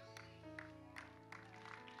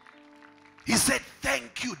 He said,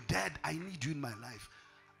 thank you, Dad. I need you in my life.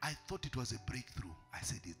 I thought it was a breakthrough. I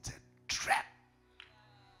said, it's a trap.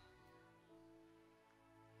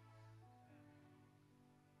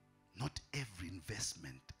 Not every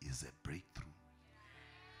investment is a breakthrough.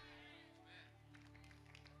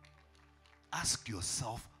 Ask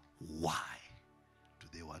yourself, why do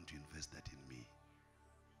they want to invest that in me?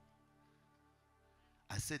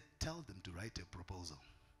 I said, tell them to write a proposal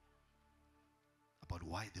about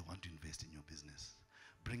why they want to invest in your business.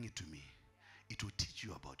 Bring it to me. It will teach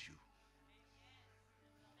you about you.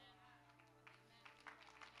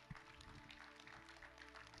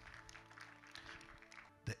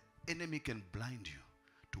 The enemy can blind you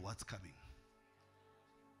to what's coming.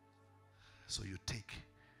 So you take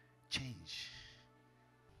change.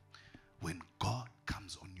 When God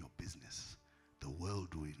comes on your business, the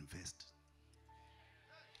world will invest.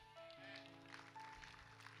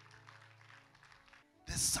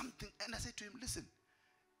 There's something, and I said to him, listen,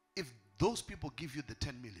 if those people give you the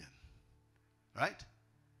 10 million, right?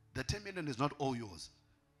 The 10 million is not all yours.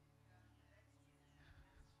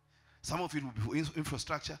 Some of it will be for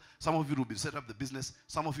infrastructure. Some of it will be set up the business.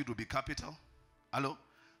 Some of it will be capital. Hello?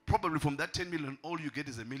 Probably from that 10 million, all you get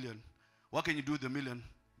is $1 million. What can you do with $1 million?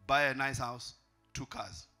 Buy a nice house, 2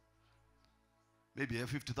 cars. Maybe you have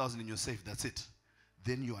 50,000 in your safe. That's it.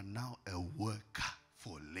 Then you are now a worker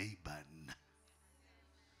for Laban.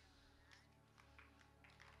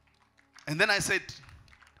 And then I said,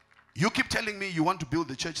 you keep telling me you want to build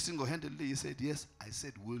the church single-handedly. He said, yes. I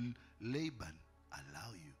said, will Laban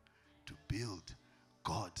allow you to build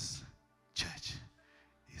God's church?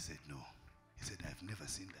 He said, no. He said, I've never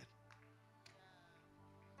seen that.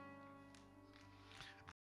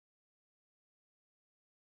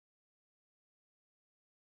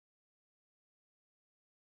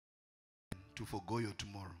 To forgo your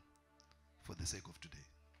tomorrow for the sake of today.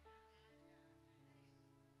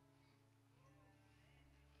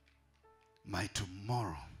 My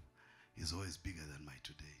tomorrow is always bigger than my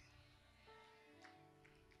today.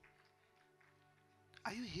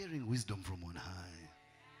 Are you hearing wisdom from on high?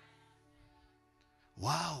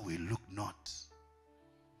 Wow, we look not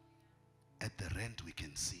at the rent we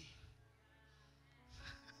can see,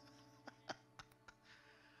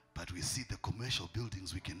 but we see the commercial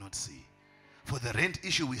buildings we cannot see. For the rent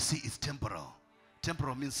issue we see is temporal.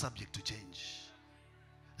 Temporal means subject to change.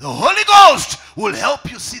 The Holy Ghost will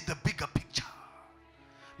help you see the bigger picture.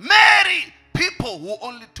 Marry people who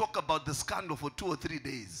only talk about the scandal for 2 or 3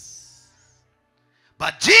 days.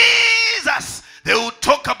 But Jesus, they will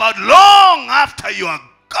talk about long after you are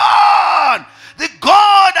gone. The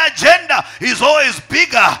God agenda is always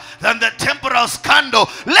bigger than the temporal scandal.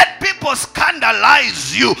 Let people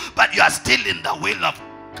scandalize you, but you are still in the will of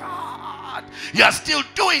God. You are still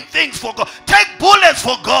doing things for God. Take bullets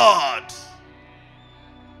for God.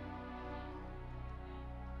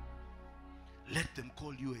 Let them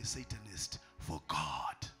call you a Satanist for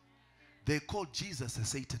God. They called Jesus a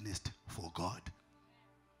Satanist for God.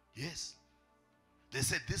 Yes. They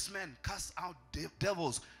said this man casts out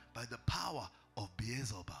devils by the power of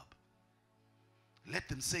Beelzebub. Let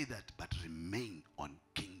them say that, but remain on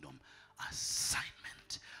kingdom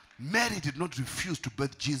assignment. Mary did not refuse to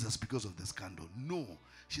birth Jesus because of the scandal. No.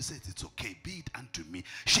 She said, it's okay, be it unto me.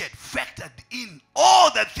 She had factored in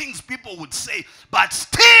all the things people would say, but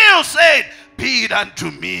still said, be it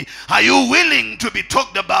unto me. Are you willing to be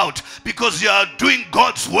talked about because you are doing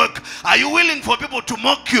God's work? Are you willing for people to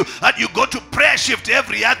mock you and you go to prayer shift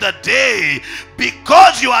every other day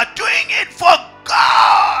because you are doing it for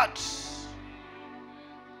God?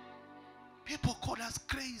 People called us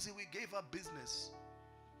crazy. We gave up business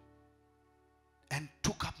and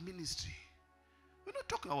took up ministry. We're not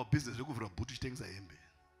talking about business. We're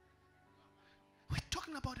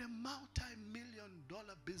talking about a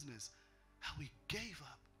multi-million-dollar business that we gave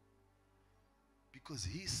up because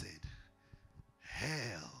he said,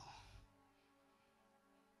 hell,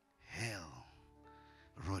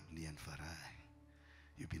 Rodney and Farai,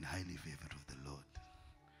 you've been highly favored of the Lord.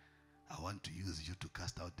 I want to use you to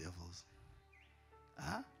cast out devils.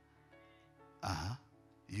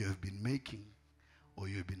 You have been making, or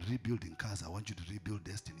you have been rebuilding cars. I want you to rebuild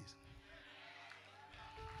destinies.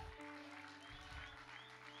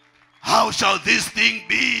 How shall this thing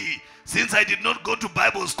be, since I did not go to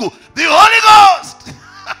Bible school? The Holy Ghost!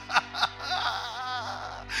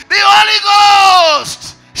 The Holy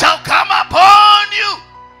Ghost shall come upon you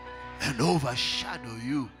and overshadow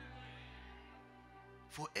you.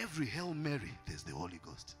 For every Hail Mary, there's the Holy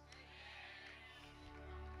Ghost.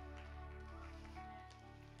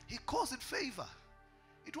 He calls it favor.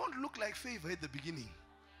 It won't look like favor at the beginning.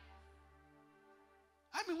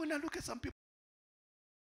 I mean, when I look at some people,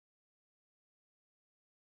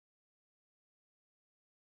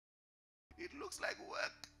 it looks like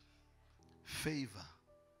work. Favor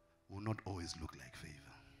will not always look like favor.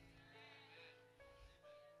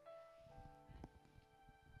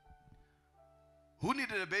 Who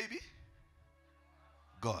needed a baby?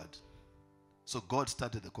 God. So God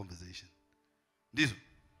started the conversation. This.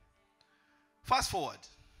 Fast forward.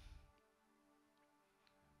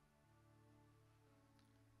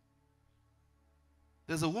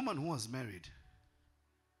 There's a woman who was married,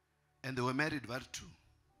 and they were married were two.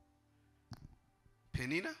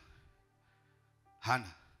 Penina,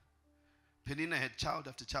 Hannah. Penina had child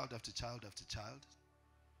after child after child after child.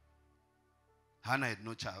 Hannah had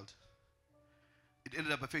no child. It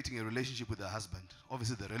ended up affecting a relationship with her husband.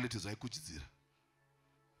 Obviously, the relatives were kuchidzira.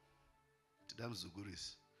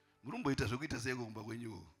 Tidamzuguris. Murumboita zvokuita seiko kumba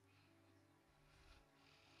kwenyu.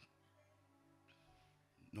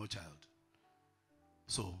 No child.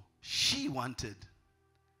 So she wanted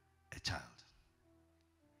a child.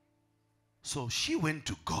 So she went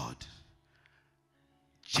to God.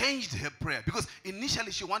 changed her prayer. Because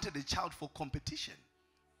initially she wanted a child for competition.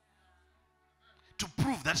 To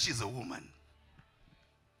prove that she's a woman.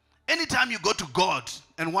 Anytime you go to God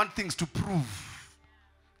and want things to prove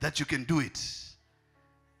that you can do it,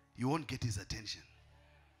 you won't get his attention.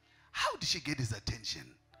 How did she get his attention?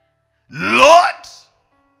 Lord,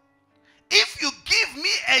 if you give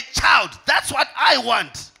me a child, that's what I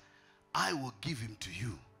want, I will give him to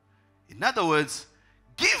you. In other words,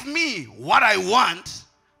 give me what I want,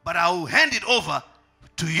 but I will hand it over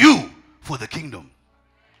to you for the kingdom.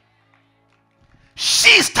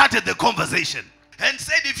 She started the conversation and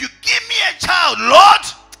said, if you give me a child, Lord,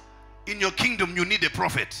 in your kingdom you need a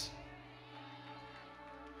prophet.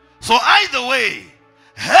 So either way,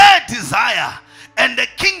 her desire and the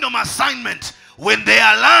kingdom assignment, when they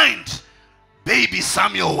aligned, baby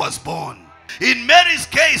Samuel was born. In Mary's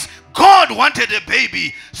case, God wanted a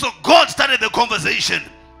baby, so God started the conversation.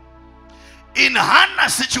 In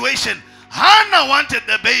Hannah's situation, Hannah wanted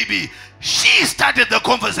the baby. She started the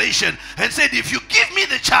conversation and said, if you give me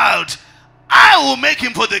the child, I will make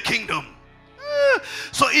him for the kingdom.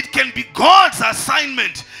 So it can be God's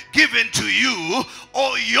assignment given to you,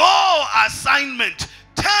 or your assignment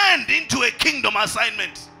turned into a kingdom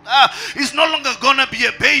assignment. It's no longer gonna be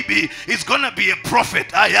a baby, it's gonna be a prophet.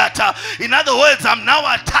 Ayata. In other words, I'm now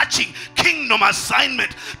attaching kingdom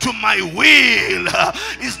assignment to my will.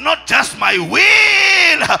 It's not just my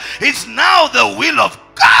will, it's now the will of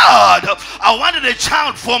God. I wanted a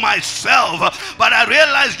child for myself, but I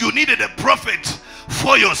realized you needed a prophet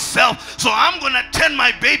for yourself, so I'm gonna turn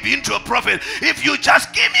my baby into a prophet. If you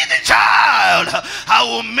just give me the child, I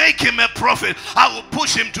will make him a prophet. I will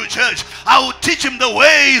push him to church. I will teach him the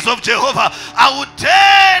ways of Jehovah. I will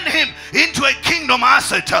turn him into a kingdom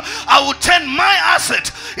asset. I will turn my asset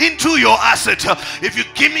into your asset. If you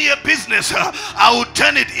give me a business, I will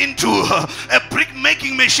turn it into a brick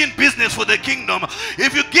making machine business for the kingdom.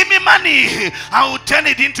 If you give me money, I will turn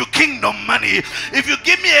it into kingdom money. If you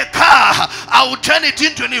give me a car, I will turn it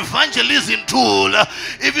into an evangelism tool.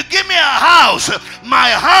 If you give me a house,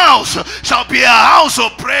 my house shall be a house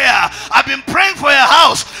of prayer. I've been praying for a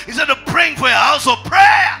house instead of praying for a house of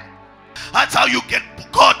prayer. That's how you get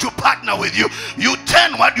God to partner with you. You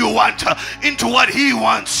turn what you want into what he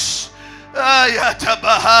wants.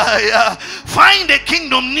 Find a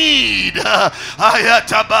kingdom need that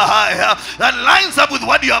lines up with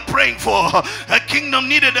what you are praying for. A kingdom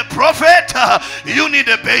needed a prophet, you need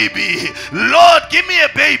a baby. Lord, give me a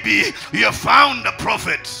baby. You found a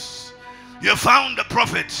prophet. You found a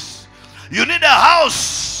prophet. You need a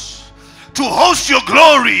house to host your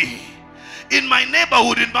glory. In my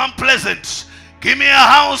neighborhood in Mount Pleasant, give me a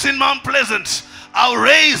house in Mount Pleasant. I'll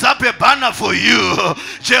raise up a banner for you.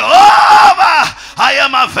 Jehovah, I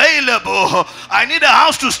am available. I need a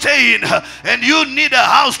house to stay in, and you need a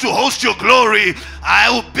house to host your glory. I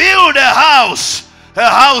will build a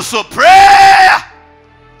house of prayer.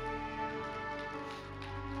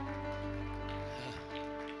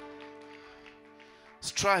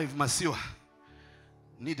 Strive Masiwa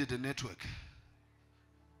needed a network.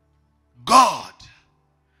 God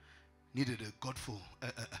needed a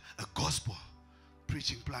gospel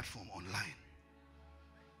preaching platform online.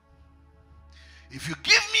 If you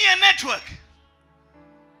give me a network,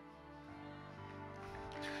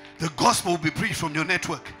 the gospel will be preached from your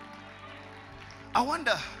network. I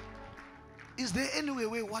wonder, is there any way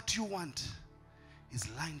where what you want is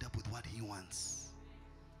lined up with what he wants?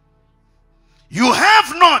 You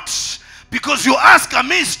have not, because you ask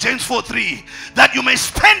amiss, James 4:3, that you may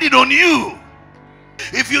spend it on you.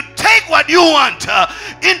 If you take what you want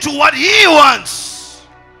into what he wants,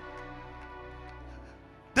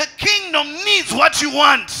 the kingdom needs what you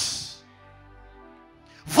want.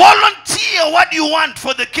 Volunteer what you want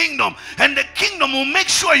for the kingdom, and the kingdom will make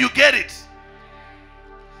sure you get it.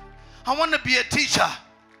 I want to be a teacher.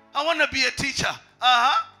 I want to be a teacher.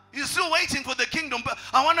 You're still waiting for the kingdom, but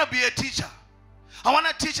I want to be a teacher. I want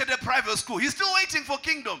to teach at a private school. He's still waiting for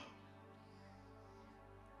kingdom.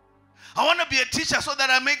 I want to be a teacher so that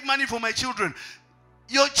I make money for my children.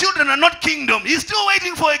 Your children are not kingdom. He's still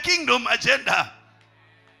waiting for a kingdom agenda.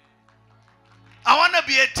 I want to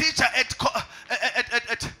be a teacher at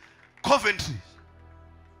Coventry.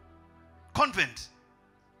 Convent.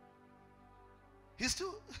 He's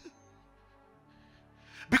still...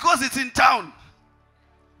 because it's in town.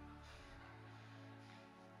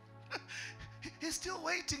 He's still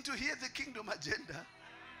waiting to hear the kingdom agenda.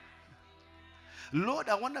 Lord,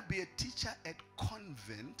 I want to be a teacher at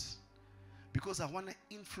convent because I want to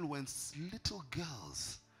influence little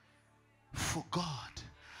girls for God.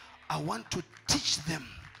 I want to teach them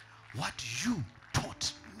what you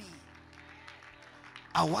taught me.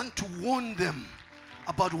 I want to warn them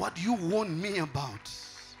about what you warned me about.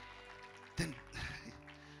 Then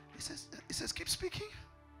he says, keep speaking.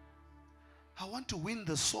 I want to win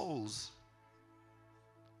the souls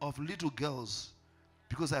of little girls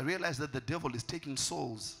because I realize that the devil is taking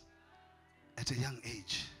souls at a young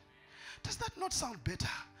age. Does that not sound better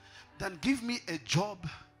than give me a job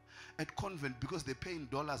at convent because they pay in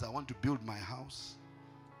dollars? I want to build my house.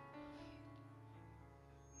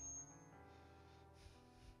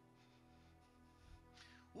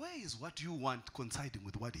 Where is what you want coinciding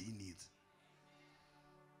with what he needs?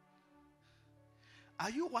 Are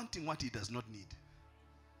you wanting what he does not need?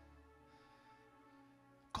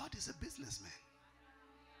 God is a businessman.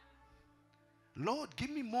 Lord, give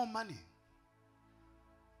me more money.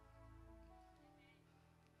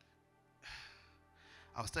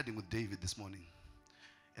 I was studying with David this morning,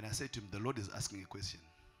 and I said to him, the Lord is asking a question.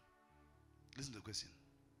 Listen to the question.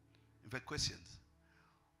 In fact, questions.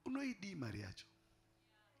 Unoidi mariacho.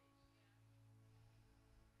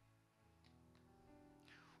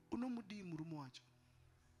 Unomudi murumoacho.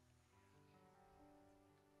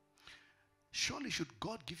 Surely should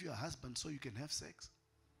God give you a husband so you can have sex?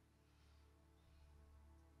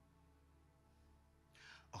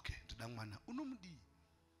 Okay, tudangwana unomudi.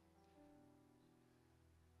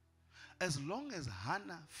 As long as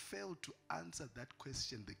Hannah failed to answer that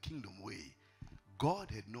question the kingdom way,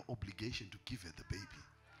 God had no obligation to give her the baby.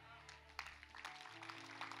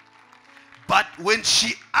 But when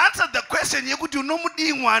she answered the question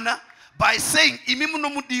by saying, "Imimu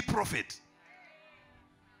nomudi prophet,"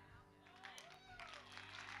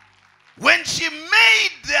 when she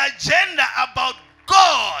made the agenda about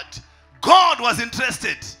God, God was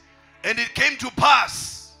interested, and it came to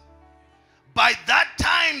pass. By that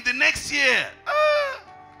time, the next year,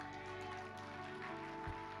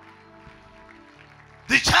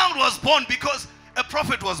 the child was born because a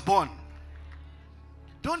prophet was born.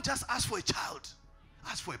 Don't just ask for a child.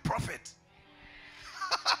 Ask for a prophet.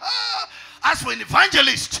 Ask for an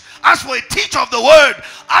evangelist. Ask for a teacher of the word.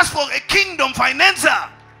 Ask for a kingdom financer.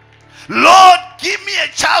 Lord, give me a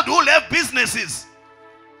child who will have businesses.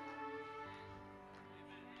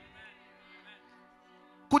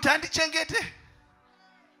 Kutandi chengete.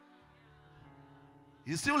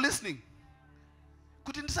 You still listening?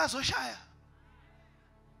 Kutindisa so shaya.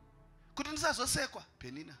 Kutindisa so sekwa.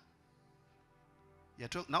 Penina.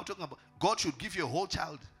 You're now talking about God should give you a whole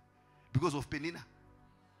child because of Penina.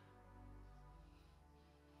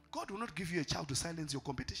 God will not give you a child to silence your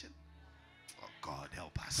competition. Oh, God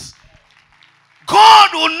help us. God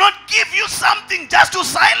will not give you something just to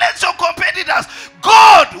silence your competitors.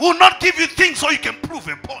 God will not give you things so you can prove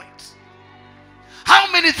a point.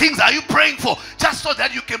 How many things are you praying for just so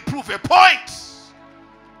that you can prove a point?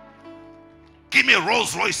 Give me a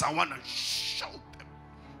Rolls Royce, I want to show them.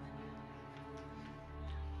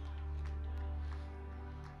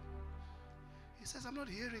 He says, I'm not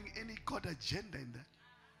hearing any God agenda in that.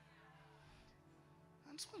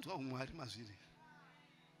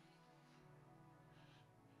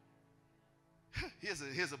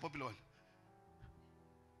 Here's a popular one.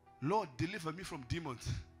 Lord, deliver me from demons.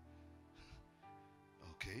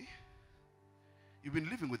 Okay. You've been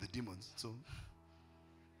living with the demons, so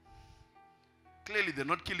clearly they're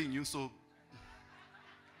not killing you, so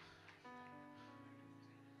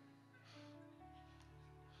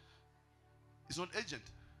it's not urgent.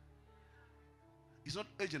 It's not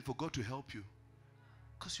urgent for God to help you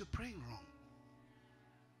because you're praying wrong.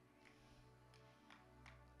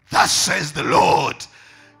 Thus says the Lord,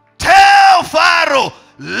 tell Pharaoh,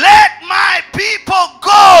 let my people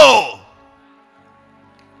go,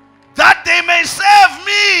 that they may serve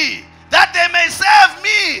me, that they may serve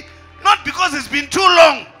me, not because it's been too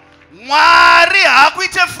long. Mwari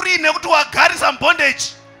hakuite free nekuti wagarisa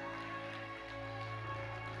bondage.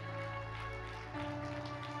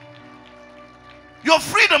 Your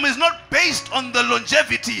freedom is not based on the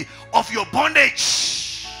longevity of your bondage.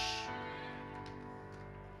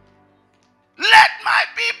 Let my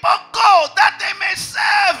people go that they may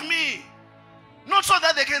serve me. Not so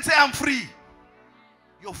that they can say I'm free.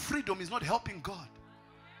 Your freedom is not helping God.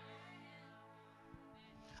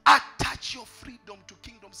 Attach your freedom to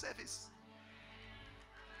kingdom service.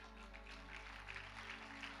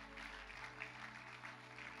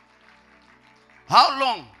 How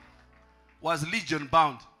long was Legion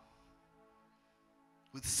bound?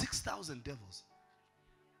 With 6,000 devils.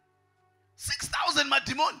 6,000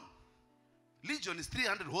 madimon. Legion is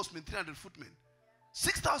 300 horsemen, 300 footmen.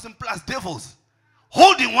 6,000 plus devils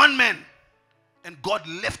holding one man. And God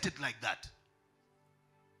left it like that.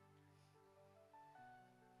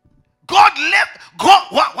 God left. God,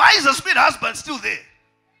 why is the spirit husband still there?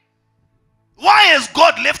 Why has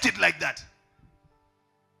God left it like that?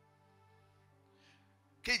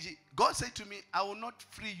 KG, God said to me, I will not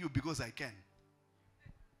free you because I can.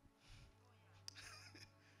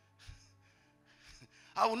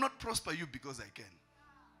 I will not prosper you because I can.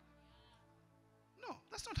 No,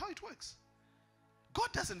 that's not how it works. God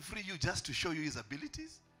doesn't free you just to show you his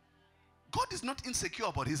abilities. God is not insecure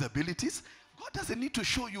about his abilities. God doesn't need to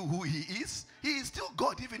show you who he is. He is still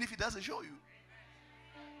God even if he doesn't show you.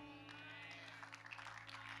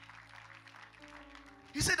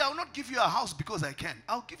 He said, I will not give you a house because I can.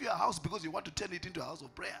 I'll give you a house because you want to turn it into a house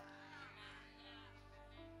of prayer.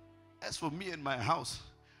 As for me and my house,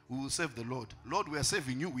 we will serve the Lord. Lord, we are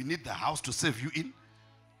serving you. We need the house to serve you in.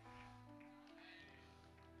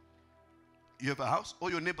 You have a house?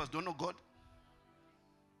 All your neighbors don't know God?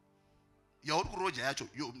 Your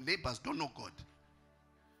neighbors don't know God.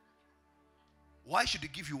 Why should he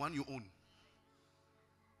give you one you own?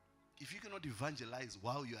 If you cannot evangelize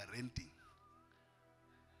while you are renting,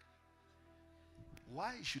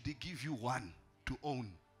 why should he give you one to own?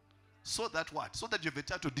 So that what? So that you have a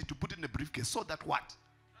title deed to put in a briefcase. So that what?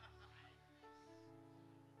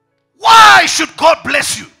 Why should God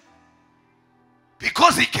bless you?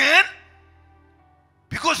 Because he can?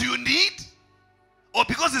 Because you need? Or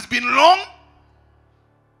because it's been long?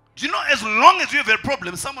 Do you know, as long as you have a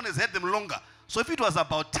problem, someone has had them longer. So if it was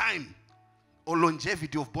about time or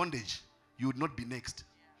longevity of bondage, you would not be next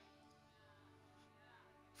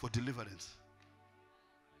for deliverance.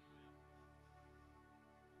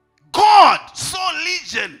 God saw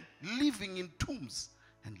Legion living in tombs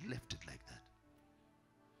and left it like that.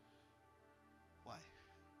 Why?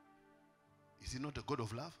 Is he not a God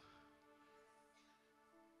of love?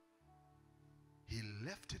 He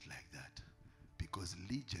left it like that because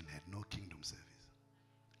Legion had no kingdom service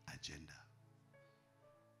agenda.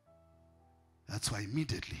 That's why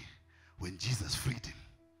immediately when Jesus freed him,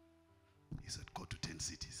 he said, go to 10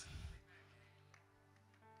 cities.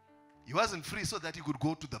 He wasn't free so that he could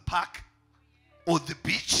go to the park or the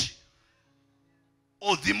beach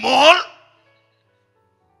or the mall.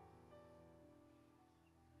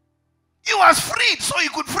 He was freed so he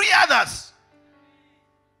could free others.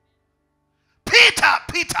 Peter,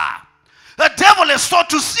 the devil has sought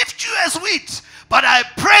to sift you as wheat, but I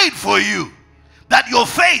prayed for you that your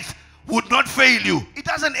faith would not fail you. It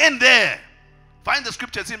doesn't end there. Find the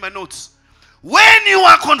scriptures in my notes. When you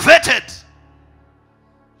are converted,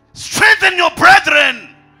 strengthen your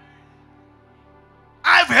brethren.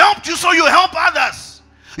 I've helped you, so you help others.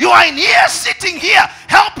 You are in here, sitting here,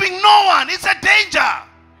 helping no one. It's a danger.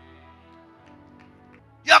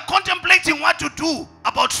 You are contemplating what to do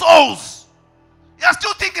about souls. You are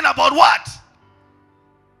still thinking about what?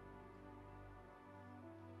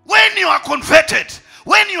 When you are converted,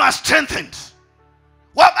 when you are strengthened,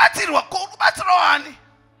 look at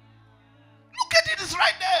it, it's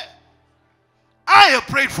right there. I have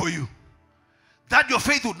prayed for you that your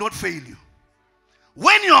faith would not fail you.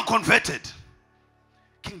 When you are converted,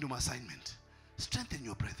 kingdom assignment, strengthen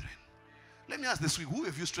your brethren. Let me ask this week, who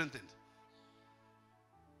have you strengthened?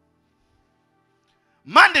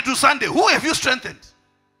 Monday to Sunday, who have you strengthened?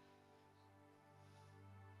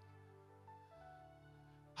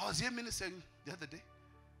 I was here ministering the other day.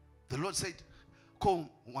 The Lord said, call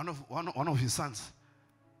one of his sons.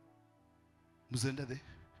 Muzenda there.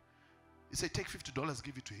 He said, take $50,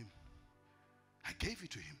 give it to him. I gave it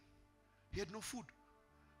to him. He had no food.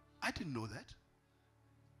 I didn't know that.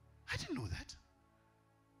 I didn't know that.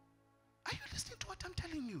 Are you listening to what I'm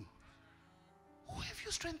telling you? Who have you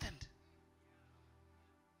strengthened?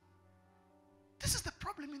 This is the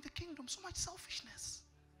problem in the kingdom, so much selfishness.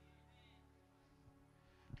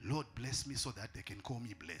 Lord, bless me so that they can call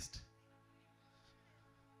me blessed.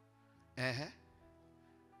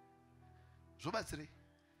 Zobatsiri.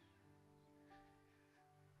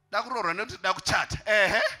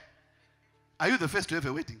 Are you the first to have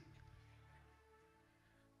a wedding?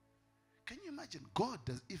 Can you imagine? God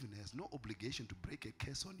even has no obligation to break a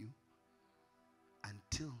curse on you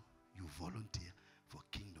until you volunteer for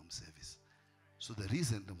kingdom service. So the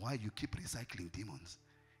reason why you keep recycling demons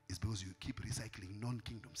is because you keep recycling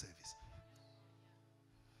non-kingdom service.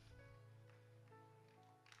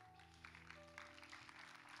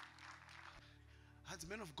 As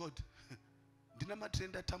men of God, Dinama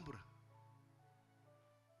Trenda Tambura.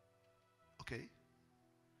 Okay?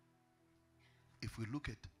 If we look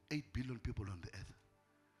at 8 billion people on the earth,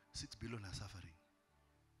 6 billion are suffering.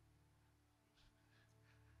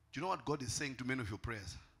 Do you know what God is saying to many of your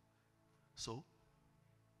prayers? So,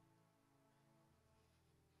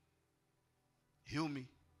 heal me.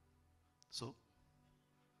 So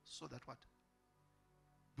that what?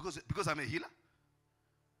 Because I'm a healer?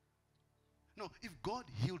 No, if God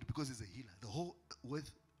healed because he's a healer, the whole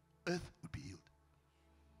earth would be healed.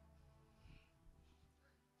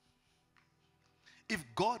 If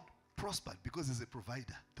God prospered because he's a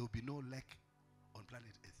provider, there will be no lack on planet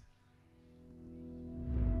Earth.